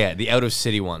 Yeah. The out of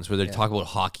city ones where they talk about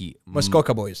hockey.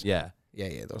 Muskoka boys. Yeah.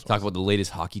 Those Talk about the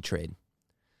latest hockey trade.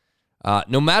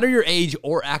 No matter your age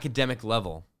or academic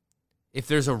level, if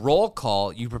there's a roll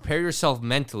call, you prepare yourself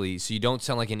mentally so you don't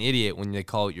sound like an idiot when they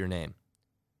call out your name.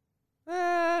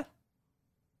 No.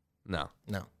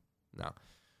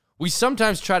 We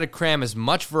sometimes try to cram as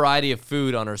much variety of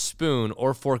food on our spoon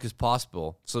or fork as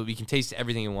possible so that we can taste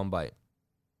everything in one bite.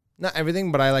 Not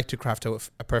everything, but I like to craft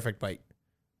a perfect bite.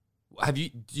 Do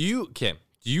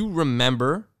you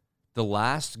remember the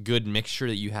last good mixture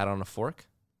that you had on a fork?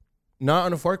 Not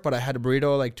on a fork, but I had a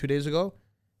burrito like 2 days ago,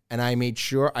 and I made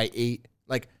sure I ate,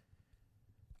 like,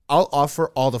 I'll offer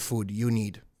all the food you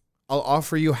need. I'll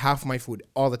offer you half my food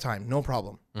all the time, no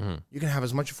problem. Mm-hmm. You can have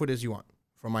as much food as you want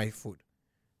from my food.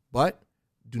 But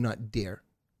do not dare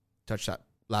touch that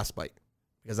last bite.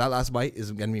 Because that last bite is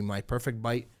going to be my perfect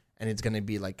bite, and it's going to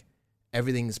be like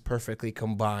everything is perfectly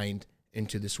combined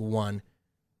into this one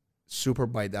super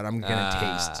bite that I'm going to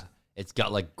taste. It's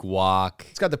got like guac.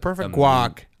 It's got the perfect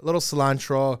guac, a little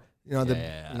cilantro, you know,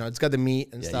 Yeah. you know, it's got the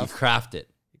meat and stuff. You craft it.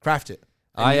 You craft it.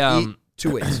 And you eat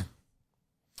 2 ways.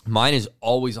 Mine is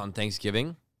always on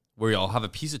Thanksgiving, where I'll have a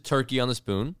piece of turkey on the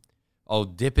spoon. I'll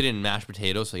dip it in mashed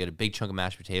potatoes, so I get a big chunk of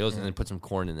mashed potatoes, and then put some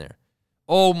corn in there.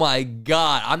 Oh my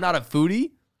God. I'm not a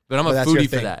foodie, but I'm a foodie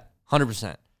for that.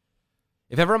 100%.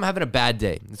 If ever I'm having a bad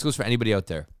day, this goes for anybody out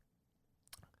there.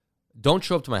 Don't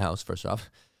show up to my house, first off.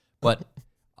 But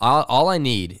all I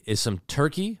need is some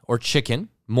turkey or chicken,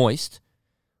 moist,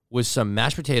 with some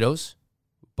mashed potatoes,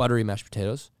 buttery mashed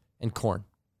potatoes, and corn.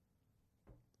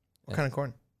 What kind of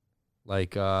corn?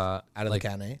 Like Out of like, the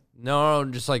can, eh? No,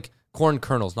 just like corn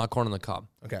kernels, not corn on the cob.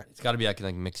 Okay. It's got to be I can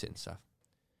like mix it and stuff.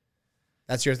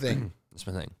 That's your thing. That's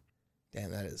my thing.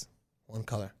 Damn, that is one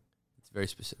color. It's very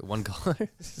specific. One color.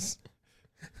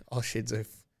 All shades of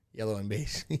yellow and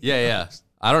beige. Yeah.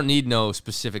 I don't need no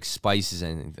specific spices or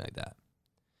anything like that.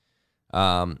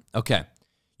 Okay.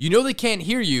 You know they can't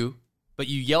hear you, but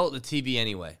you yell at the TV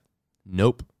anyway.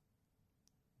 Nope.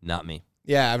 Not me.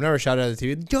 Yeah, I've never shouted at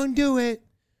the TV. Don't do it.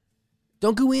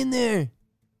 Don't go in there.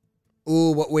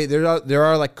 Ooh, wait, there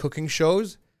are like cooking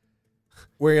shows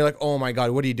where you're like, oh my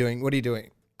God, what are you doing? What are you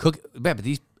doing? Cook, yeah, but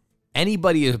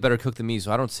anybody is a better cook than me,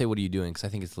 so I don't say what are you doing because I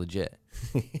think it's legit.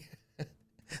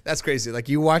 That's crazy. Like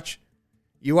you watch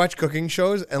cooking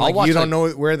shows and I'll like you watch, don't know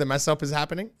where the mess up is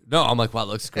happening. No, I'm like, wow, it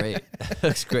looks great.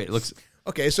 Looks great. Looks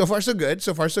Okay, so far so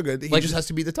good. He Like- just has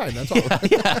to be the time. That's all.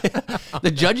 yeah.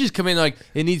 The judges come in like,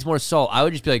 it needs more salt. I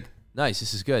would just be like, nice,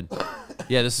 this is good.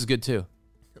 Yeah, this is good too.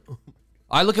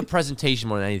 I look at presentation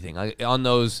more than anything. On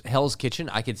those Hell's Kitchen,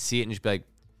 I could see it and just be like,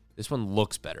 this one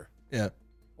looks better. Yeah.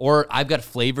 Or I've got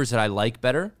flavors that I like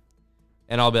better,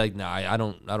 and I'll be like, no, I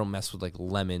don't mess with like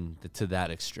lemon to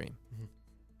that extreme.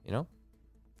 You know?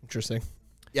 Interesting.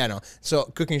 Yeah, no. So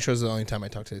cooking shows are the only time I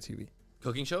talk to the TV.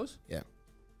 Cooking shows? Yeah.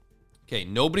 Okay,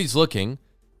 nobody's looking.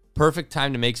 Perfect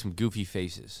time to make some goofy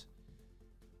faces.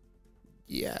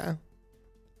 Yeah.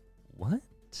 What?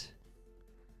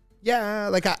 Yeah,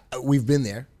 like we've been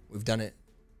there. We've done it.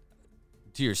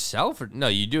 To yourself? Or no,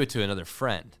 you do it to another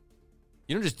friend.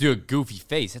 You don't just do a goofy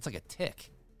face. That's like a tick.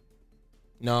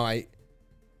 No,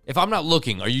 If I'm not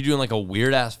looking, are you doing like a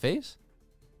weird ass face?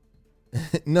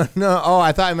 no. Oh,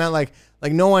 I thought I meant like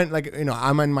no one, like, you know,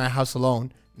 I'm in my house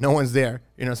alone. No one's there.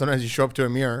 You know, sometimes you show up to a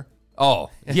mirror.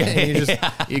 Oh, yeah. And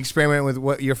you experiment with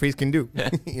what your face can do.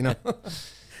 You know?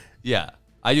 Yeah.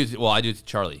 I do it to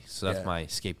Charlie, so that's Yeah. my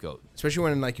scapegoat. Especially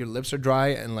when like your lips are dry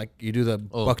and like you do the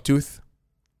Oh. buck tooth.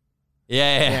 Yeah.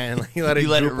 And like you let it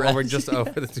droop over just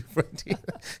over the two front teeth.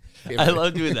 I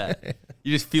love doing that.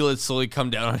 You just feel it slowly come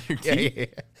down on your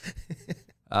teeth.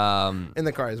 Yeah. In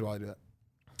the car as well, I do that.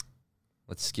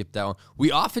 Let's skip that one. We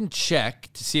often check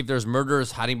to see if there's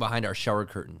murderers hiding behind our shower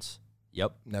curtains.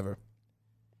 Yep. Never.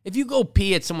 If you go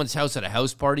pee at someone's house at a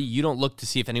house party, you don't look to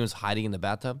see if anyone's hiding in the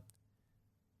bathtub?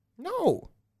 No.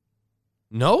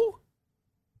 No?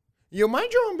 You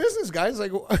mind your own business, guys.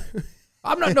 Like,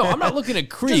 I'm not looking to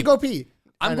creep. just go pee.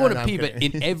 I'm going to pee, but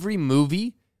in every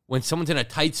movie, when someone's in a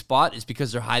tight spot, it's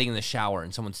because they're hiding in the shower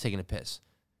and someone's taking a piss.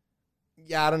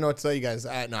 Yeah, I don't know what to tell you guys.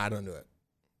 No, I don't do it.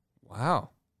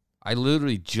 Wow. I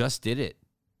literally just did it.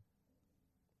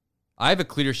 I have a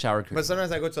clear shower curtain. But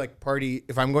sometimes I go to like party,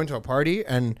 if I'm going to a party,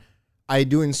 and I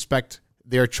do inspect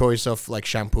their choice of like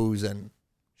shampoos and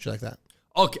shit like that.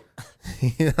 Okay.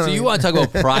 You know So you want to talk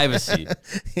about privacy.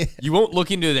 Yeah. You won't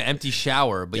look into the empty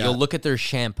shower, but Yeah. you'll look at their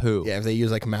shampoo. Yeah, if they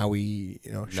use like Maui,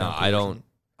 you know. No, shampoo I or don't. something.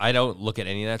 I don't look at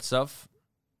any of that stuff.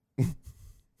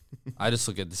 I just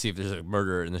look at to see if there's a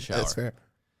murderer in the shower. That's fair.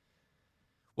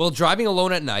 Well, driving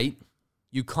alone at night,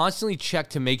 you constantly check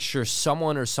to make sure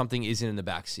someone or something isn't in the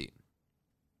back seat.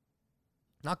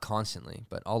 Not constantly,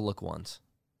 but I'll look once.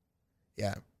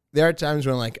 Yeah. There are times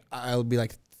when like I'll be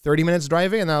like 30 minutes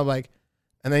driving and I'll like,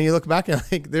 and then you look back and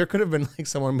like there could have been like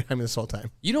someone behind me this whole time.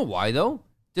 You know why though?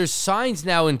 There's signs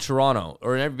now in Toronto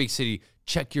or in every big city.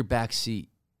 Check your back seat.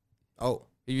 Oh,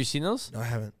 Have you seen those? no, I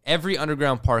haven't. Every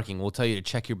underground parking will tell you to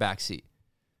check your back seat.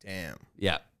 Damn.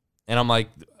 Yeah. And I'm like,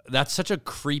 that's such a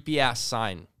creepy ass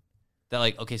sign that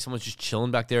like, okay, someone's just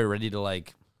chilling back there ready to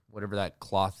like whatever that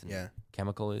cloth and Yeah.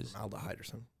 chemical is. Aldehyde or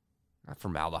something. Not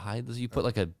formaldehyde. Those you put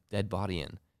like a dead body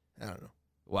in. I don't know.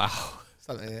 Wow.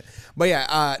 Something like that. But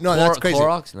yeah, no, that's crazy.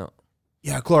 Clorox? No.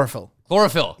 Yeah, chlorophyll.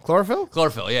 Chlorophyll. Chlorophyll?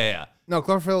 Chlorophyll. Yeah. No,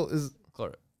 chlorophyll is.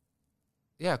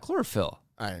 Yeah, chlorophyll.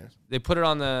 I don't know. They put it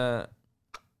on the.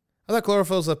 I thought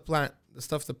chlorophyll is a plant, the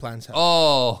stuff the plants have.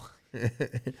 Oh.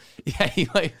 Yeah,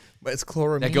 like, But it's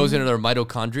chloramine. that goes into their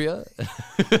mitochondria.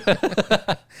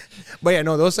 But yeah,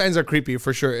 no, those signs are creepy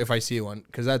for sure if I see one.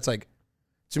 Because that's like,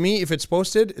 to me, if it's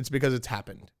posted, it's because it's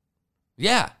happened.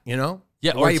 Yeah. You know?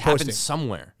 Yeah, Why or are it's you happened posting?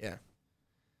 somewhere. Yeah.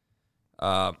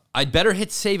 I'd better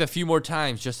hit save a few more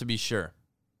times just to be sure.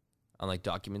 On like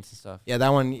documents and stuff. Yeah, that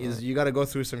one is, you got to go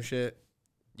through some shit,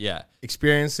 Yeah.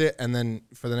 experience it, and then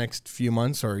for the next few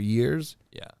months or years,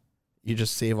 Yeah. you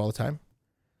just save all the time.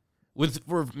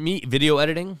 For me, video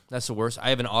editing, that's the worst. I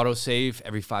have an auto save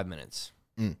every 5 minutes.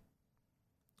 Mm.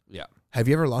 Yeah. Have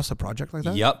you ever lost a project like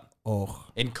that? Yep. Oh.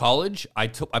 In college, I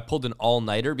pulled an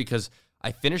all-nighter because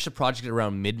I finished the project at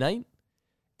around midnight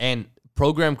and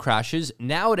program crashes.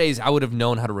 Nowadays, I would have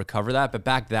known how to recover that, but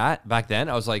back then,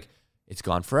 I was like, it's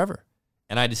gone forever.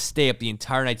 And I had to stay up the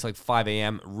entire night till like 5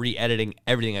 a.m. re-editing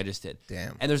everything I just did.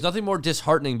 Damn. And there's nothing more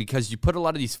disheartening because you put a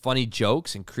lot of these funny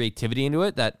jokes and creativity into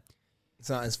it that It's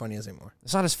not as funny as anymore.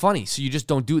 it's not as funny. So you just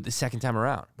don't do it the second time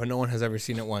around. But no one has ever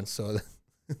seen it once, so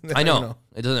I know.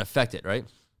 It doesn't affect it, right?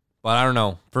 But I don't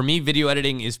know. For me, video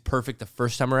editing is perfect the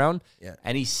first time around. Yeah.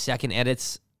 Any second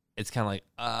edits, it's kind of like,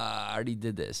 I already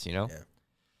did this, you know? Yeah.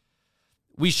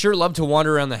 We sure love to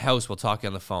wander around the house while talking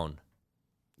on the phone.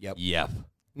 Yep. Yep.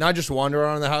 Not just wander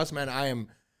around the house, man. I am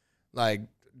like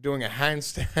doing a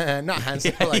handstand, not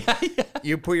handstand, but like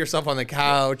you put yourself on the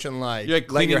couch and like, You're,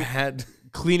 like, let your cleaning- head.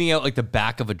 Cleaning out like the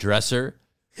back of a dresser,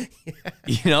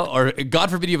 you know? Or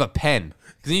God forbid you have a pen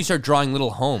because then you start drawing little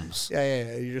homes.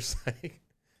 Yeah. You're just like,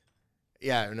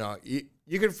 yeah, no.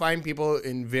 You can find people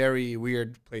in very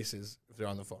weird places if they're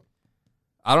on the phone.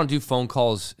 I don't do phone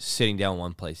calls sitting down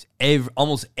one place.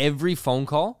 Almost every phone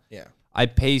call, Yeah. I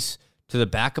pace to the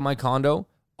back of my condo,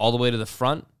 all the way to the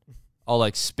front. I'll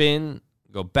like spin,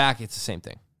 go back. It's the same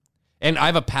thing. And I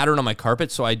have a pattern on my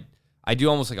carpet, so I do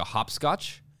almost like a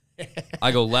hopscotch.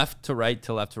 I go left to right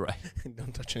to left to right.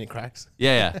 Don't touch any cracks.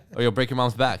 Yeah. Or you'll break your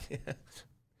mom's back.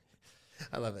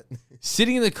 I love it.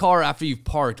 Sitting in the car after you've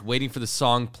parked, waiting for the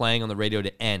song playing on the radio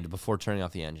to end before turning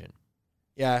off the engine.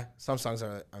 Yeah, some songs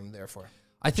I'm there for.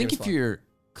 I think James if Blunt. you're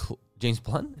James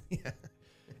Blunt, Yeah.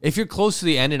 if you're close to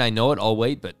the end and I know it, I'll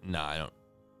wait. But no, I don't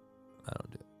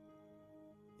do it.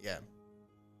 Yeah.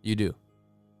 You do.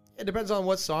 It depends on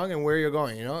what song and where you're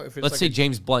going. You know, if it's Let's like say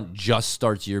James Blunt just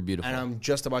starts "You're Beautiful," and I'm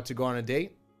just about to go on a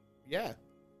date. Yeah.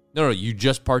 no, you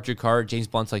just parked your car. James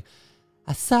Blunt's like,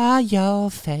 "I saw your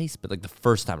face," but like the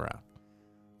first time around.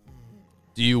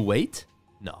 Do you wait?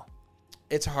 No.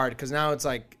 It's hard because now it's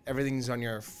like everything's on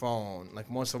your phone. Like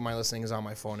most of my listening is on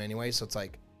my phone anyway, so it's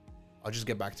like I'll just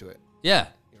get back to it. Yeah,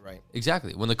 You're right.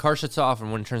 exactly. When the car shuts off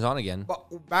and when it turns on again.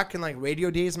 But back in like radio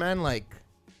days, man, like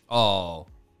Oh,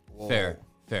 whoa. fair.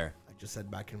 I just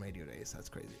said back in radio days. That's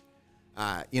crazy.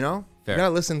 You know, Fair. you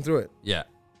gotta listen through it. Yeah,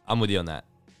 I'm with you on that.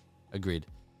 Agreed.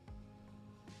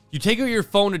 You take out your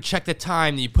phone to check the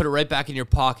time, then you put it right back in your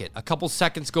pocket. A couple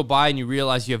seconds go by and you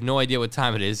realize you have no idea what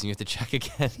time it is and you have to check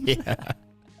again. Yeah.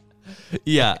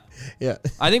 Yeah. Yeah.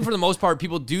 I think for the most part,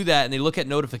 people do that and they look at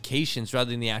notifications rather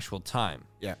than the actual time.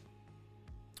 Yeah.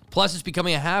 Plus, it's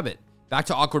becoming a habit. Back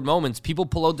to awkward moments. People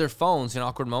pull out their phones in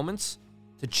awkward moments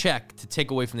to check, to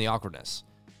take away from the awkwardness.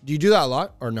 Do you do that a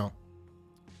lot or no?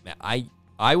 Man,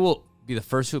 I will be the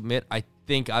first to admit, I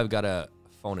think I've got a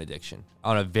phone addiction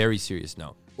on a very serious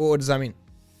note. What does that mean?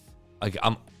 Like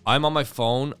I'm on my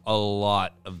phone a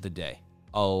lot of the day.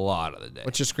 A lot of the day.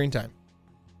 What's your screen time?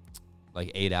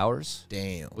 Like 8 hours?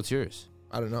 Damn. What's yours?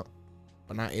 I don't know,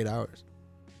 but not 8 hours.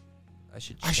 I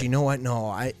should check. Actually, you know what?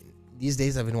 No, these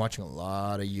days I've been watching a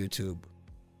lot of YouTube.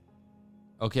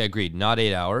 Okay, agreed. Not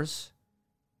 8 hours.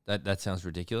 That sounds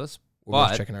ridiculous. We're both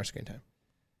But checking our screen time.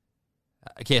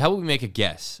 okay, how about we make a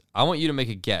guess? I want you to make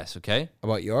a guess, okay?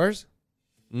 About yours?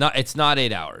 It's not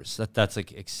 8 hours. That's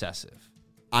like excessive.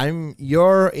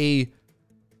 You're a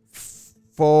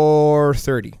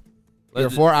 4:30. You're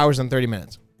Let- 4 hours and 30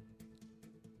 minutes.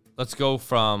 Let's go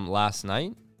from last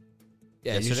night.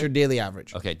 Yeah, Yesterday? it's your daily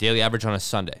average. Okay, daily average on a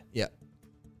Sunday. Yeah.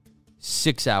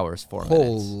 6 hours, 4 minutes.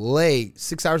 Holy,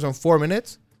 6 hours and 4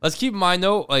 minutes. Let's keep in mind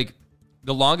though, like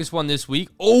the longest one this week.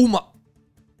 Oh my!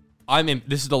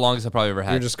 This is the longest I've probably ever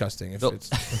had. You're disgusting. If Nope.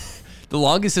 it's The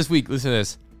longest this week. Listen to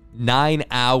this: 9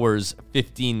 hours,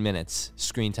 15 minutes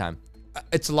screen time.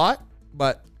 it's a lot,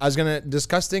 but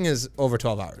disgusting is over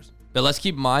 12 hours. But let's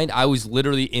keep in mind, I was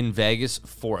literally in Vegas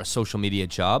for a social media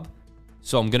job,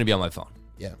 so I'm gonna be on my phone.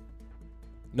 Yeah.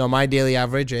 No, my daily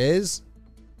average is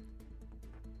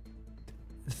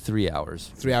 3 hours.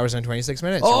 3 hours and 26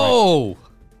 minutes. You're right. Oh,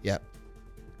 Yeah.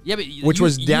 yeah, but Which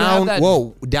was you down. have that,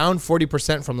 Whoa, down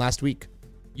 40% from last week.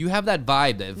 You have that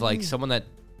vibe of like someone that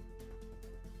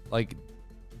like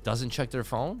doesn't check their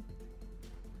phone.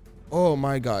 Oh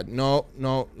my God. No.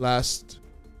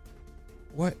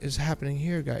 What is happening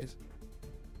here, guys?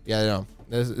 Yeah, no.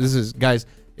 This is, guys,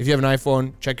 if you have an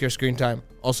iPhone, check your screen time.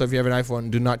 Also, if you have an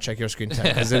iPhone, do not check your screen time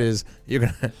because you're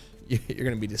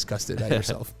gonna be disgusted at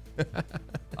yourself.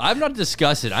 I'm not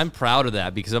disgusted. I'm proud of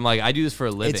that because I'm like, I do this for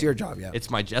a living. It's your job, yeah.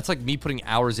 That's like me putting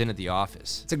hours in at the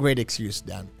office. It's a great excuse,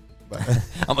 Dan. But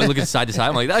I'm like looking side to side.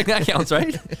 I'm like, that counts,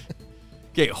 right?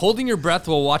 Okay, holding your breath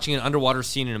while watching an underwater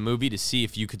scene in a movie to see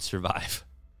if you could survive.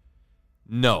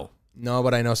 No. no,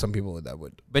 but I know some people that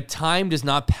would. But time does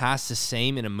not pass the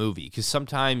same in a movie because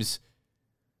sometimes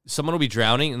someone will be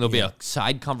drowning and there'll be a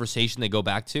side conversation they go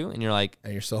back to, and you're like,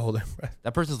 And you're still holding your breath.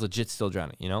 that person's legit still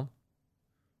drowning, you know?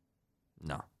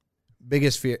 No.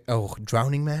 Biggest fear. Oh,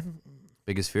 drowning, man.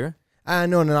 Biggest fear?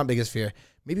 No, not biggest fear.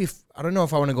 Maybe I don't know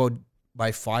if I want to go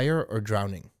by fire or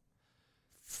drowning.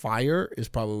 Fire is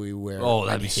probably where. Oh,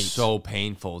 that'd I'd be hate. so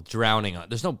painful. Drowning.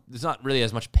 There's not really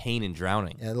as much pain in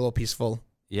drowning. Yeah, a little peaceful.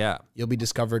 Yeah. You'll be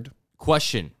discovered.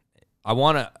 Question. I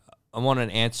want an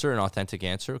answer, an authentic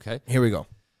answer, okay? Here we go.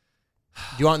 Do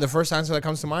you want the first answer that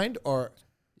comes to mind, or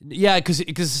Yeah, because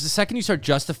the second you start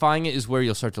justifying it is where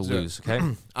you'll start to lose, okay?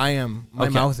 I am? My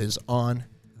Okay. mouth is on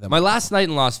the. My last night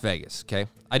in Las Vegas, okay?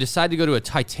 I decided to go to a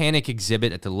Titanic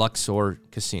exhibit at the Luxor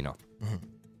Casino.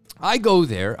 I go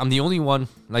there. I'm the only one,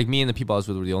 like me and the people I was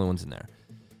with were the only ones in there.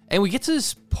 And we get to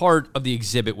this part of the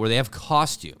exhibit where they have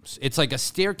costumes. It's like a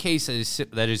staircase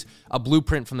that is a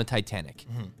blueprint from the Titanic,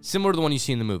 similar to the one you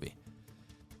see in the movie.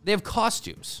 They have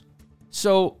costumes.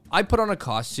 So I put on a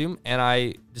costume and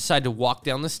I decide to walk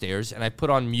down the stairs and I put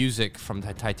on music from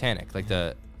the Titanic, like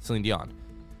the Celine Dion.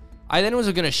 I then was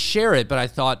going to share it, but I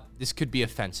thought this could be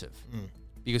offensive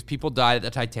because people died at the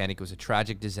Titanic. It was a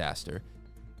tragic disaster.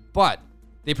 But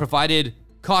they provided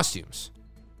costumes.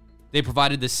 They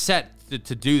provided the set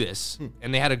to do this,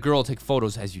 and they had a girl take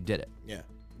photos as you did it. Yeah,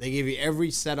 they gave you every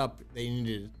setup they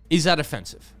needed. Is that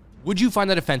offensive? Would you find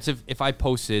that offensive if I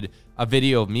posted a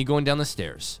video of me going down the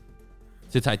stairs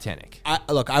to Titanic?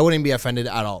 Look, I wouldn't be offended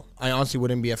at all. I honestly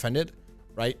wouldn't be offended,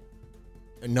 right?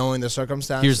 Knowing the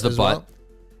circumstance. Here's the as but.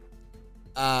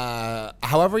 Well.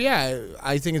 However, yeah,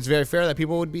 I think it's very fair that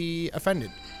people would be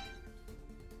offended.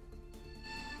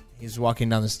 He's walking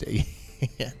down the stairs.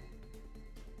 Yeah.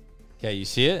 Okay, you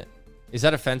see it? Is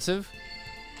that offensive?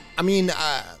 I mean,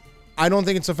 I don't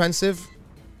think it's offensive.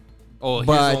 Oh, here's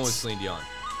but the one with Celine Dion.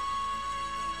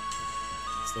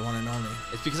 It's the one and only.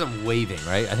 It's because I'm waving,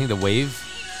 right? I think the wave.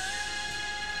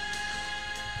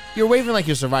 You're waving like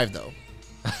you survived, though.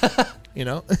 You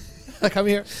know? Like, I'm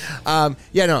here.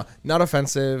 Yeah, no, not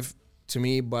offensive to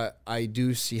me, but I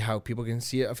do see how people can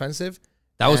see it offensive.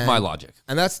 That was my logic.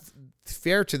 And that's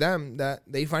fair to them that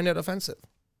they find it offensive.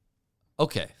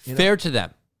 Okay, fair to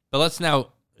them. But let's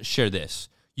now share this.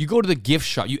 You go to the gift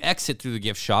shop. You exit through the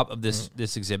gift shop of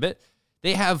this exhibit.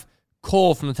 They have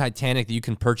coal from the Titanic that you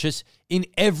can purchase in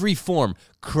every form,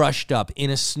 crushed up in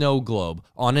a snow globe,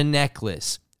 on a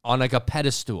necklace, on like a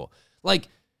pedestal. Like,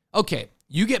 okay,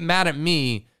 you get mad at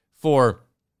me for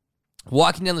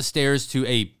walking down the stairs to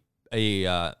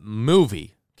a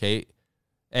movie, okay,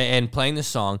 and playing the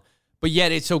song, but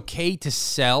yet it's okay to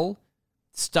sell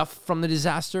stuff from the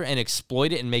disaster and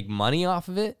exploit it and make money off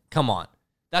of it? Come on.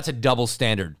 That's a double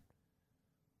standard.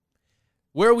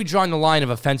 Where are we drawing the line of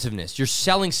offensiveness? You're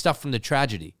selling stuff from the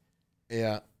tragedy.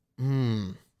 Yeah.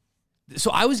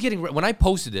 So I was getting, when I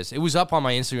posted this, it was up on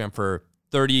my Instagram for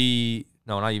 30,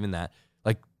 no, not even that,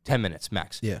 like 10 minutes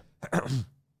max. Yeah.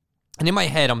 And in my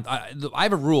head, I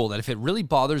have a rule that if it really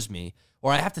bothers me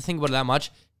or I have to think about it that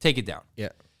much, take it down. Yeah.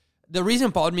 The reason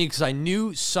it bothered me because I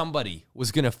knew somebody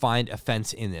was going to find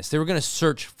offense in this. They were going to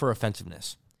search for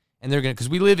offensiveness. And they're going to, because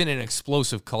we live in an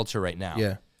explosive culture right now.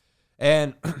 Yeah.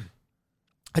 And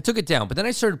I took it down, but then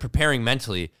I started preparing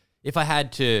mentally if I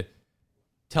had to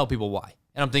tell people why.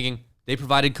 And I'm thinking, they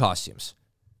provided costumes.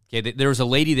 Okay, there was a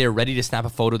lady there ready to snap a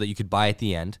photo that you could buy at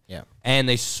the end. Yeah. And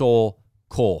they stole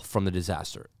coal from the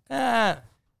disaster.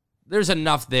 There's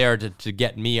enough there to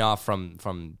get me off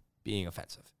from being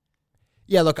offensive.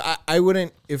 Yeah, look, I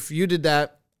wouldn't, if you did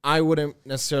that, I wouldn't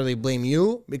necessarily blame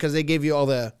you because they gave you all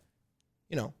the,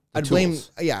 I'd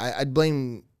tools. I'd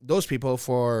blame those people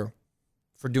for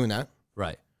doing that.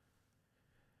 Right.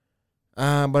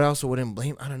 But I also wouldn't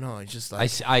blame, I don't know, it's just like.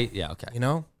 Yeah, okay.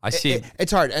 I see.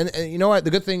 It's hard. And you know what?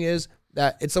 The good thing is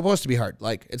that it's supposed to be hard.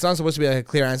 Like, it's not supposed to be like a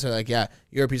clear answer like, yeah,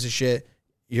 you're a piece of shit.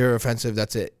 You're offensive.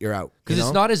 That's it. You're out. Because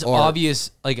it's not as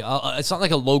obvious. Like it's not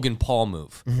like a Logan Paul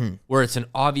move where it's an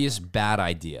obvious bad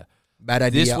idea. Bad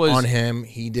idea this was, on him.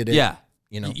 He did it. Yeah.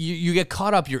 You get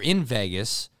caught up. You're in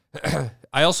Vegas.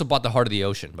 I also bought the Heart of the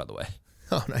Ocean, by the way.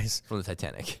 Oh, nice. From the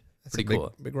Titanic. That's pretty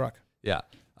cool. Big rock. Yeah.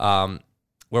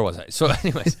 Where was I? So,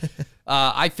 anyways,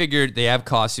 I figured they have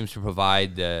costumes to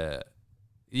provide. The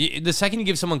second you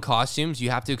give someone costumes, you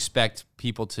have to expect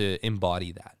people to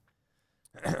embody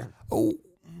that. Oh.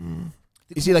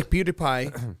 You see, like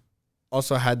PewDiePie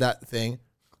also had that thing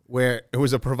where it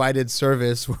was a provided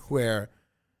service where,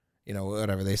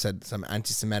 whatever, they said some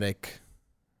anti-Semitic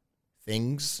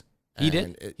things. He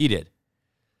did? He did.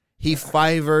 He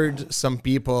Fiverred some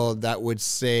people that would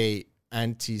say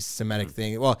anti-Semitic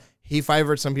thing. Well, he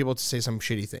Fiverred some people to say some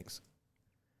shitty things.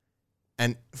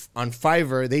 And on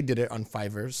Fiverr, they did it on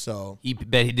Fiverr, so.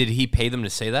 Did he pay them to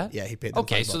say that? Yeah, he paid them.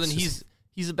 Okay, so then he's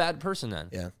a bad person then.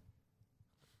 Yeah.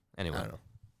 Anyway, I don't know.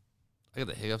 I got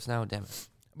the hiccups now. Damn it!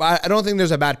 But I don't think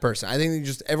there's a bad person. I think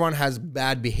just everyone has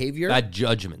bad behavior, bad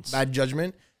judgments, bad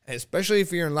judgment. Especially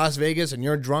if you're in Las Vegas and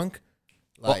you're drunk.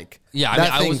 Like, yeah,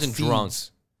 I wasn't drunk,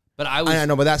 but I was. I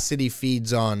know, but that city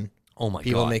feeds on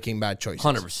people God. making bad choices.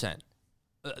 100%.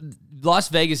 Las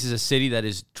Vegas is a city that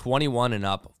is 21 and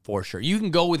up for sure. You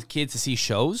can go with kids to see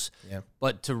shows,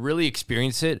 but to really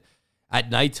experience it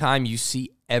at nighttime, you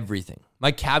see everything.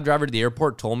 My cab driver to the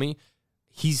airport told me.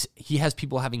 He has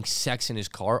people having sex in his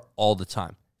car all the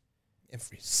time.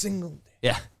 Every single day.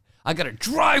 Yeah. I got to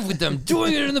drive with them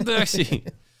doing it in the backseat.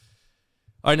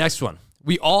 All right, next one.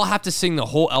 We all have to sing the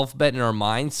whole alphabet in our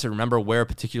minds to remember where a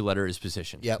particular letter is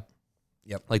positioned. Yep.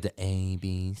 Like the A,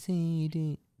 B, C,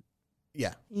 D.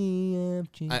 Yeah. E,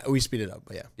 F, G. We speed it up,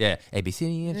 but yeah. Yeah. A, B, C,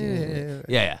 D, E, F,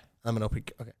 G. Yeah. I'm an OP.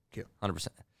 Okay, cute. 100%.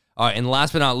 All right, and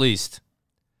last but not least,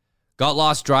 got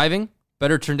lost driving?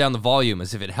 Better turn down the volume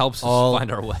as if it helps us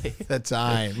find our way. The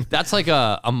time. That's like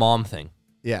a mom thing.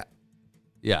 Yeah.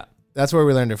 Yeah. That's where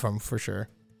we learned it from, for sure.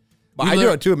 But I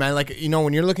do it too, man. Like,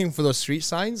 when you're looking for those street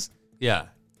signs, yeah,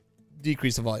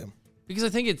 decrease the volume. Because I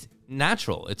think it's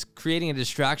natural. It's creating a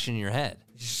distraction in your head.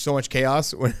 So much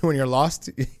chaos when you're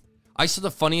lost. I saw the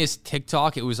funniest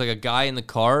TikTok. It was like a guy in the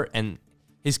car, and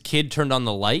his kid turned on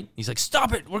the light. He's like,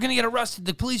 "Stop it! We're gonna get arrested.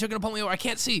 The police are gonna pull me over. I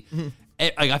can't see."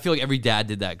 I feel like every dad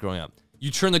did that growing up. You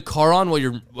turn the car on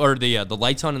or the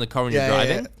lights on in the car when you're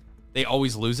driving. They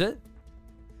always lose it.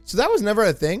 So that was never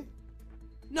a thing?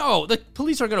 No, the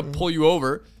police aren't going to pull you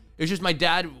over. It's just my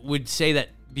dad would say that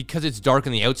because it's dark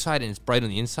on the outside and it's bright on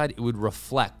the inside, it would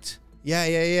reflect.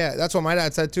 Yeah. That's what my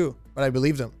dad said too, but I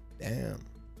believed him. Damn.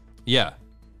 Yeah.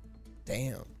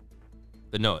 Damn.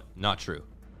 But no, not true.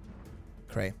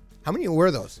 Cray. How many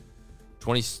were those?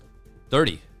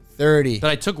 30. 30. But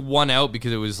I took one out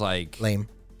because it was like... Lame.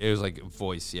 It was like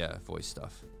voice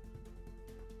stuff.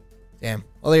 Damn.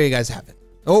 Well, there you guys have it.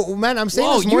 Oh, man, I'm saying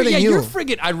this more than you. You're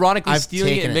friggin' ironically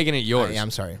stealing it and making it yours. Yeah,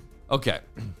 I'm sorry. Okay.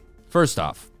 First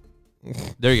off,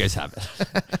 there you guys have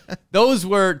it. Those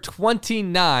were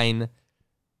 29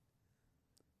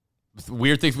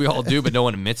 weird things we all do, but no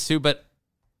one admits to. But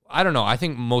I don't know. I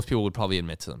think most people would probably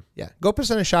admit to them. Yeah. Go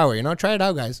piss in a shower. Try it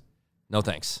out, guys. No,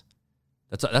 thanks.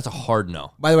 That's a hard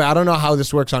no. By the way, I don't know how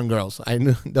this works on girls. I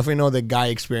definitely know the guy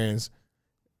experience.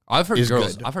 I've heard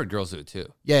girls. Good. I've heard girls do it too.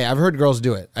 Yeah, I've heard girls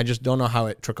do it. I just don't know how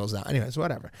it trickles down. Anyways,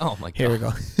 whatever. Oh my god. Here we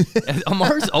go.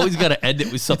 Amar's always got to end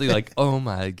it with something like, "Oh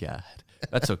my god."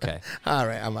 That's okay. All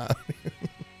right, I'm out.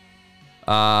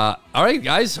 All right,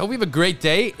 guys. Hope you have a great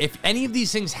day. If any of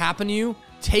these things happen to you,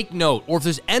 take note. Or if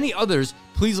there's any others,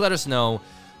 please let us know.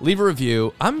 Leave a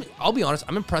review. I'll be honest.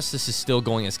 I'm impressed this is still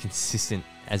going as consistent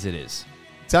as it is.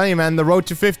 Tell you, man, the road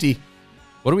to 50.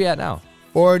 What are we at now?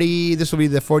 40. This will be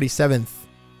the 47th.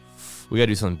 We got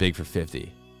to do something big for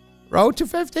 50. Road to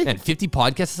 50? And 50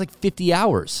 podcasts is like 50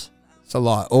 hours. It's a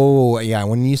lot. Oh, yeah.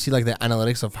 When you see like the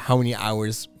analytics of how many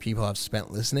hours people have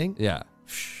spent listening. Yeah.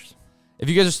 If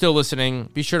you guys are still listening,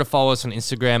 be sure to follow us on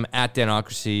Instagram at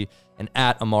Danocracy and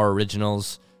at Amar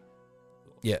Originals.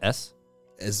 Yeah. S?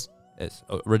 Is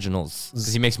Originals.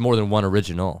 Because he makes more than one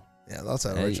original. Yeah, lots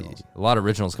of originals. A lot of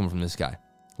originals coming from this guy.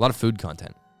 A lot of food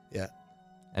content. Yeah.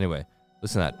 Anyway,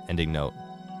 listen to that ending note.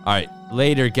 All right.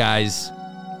 Later, guys.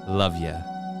 Love ya.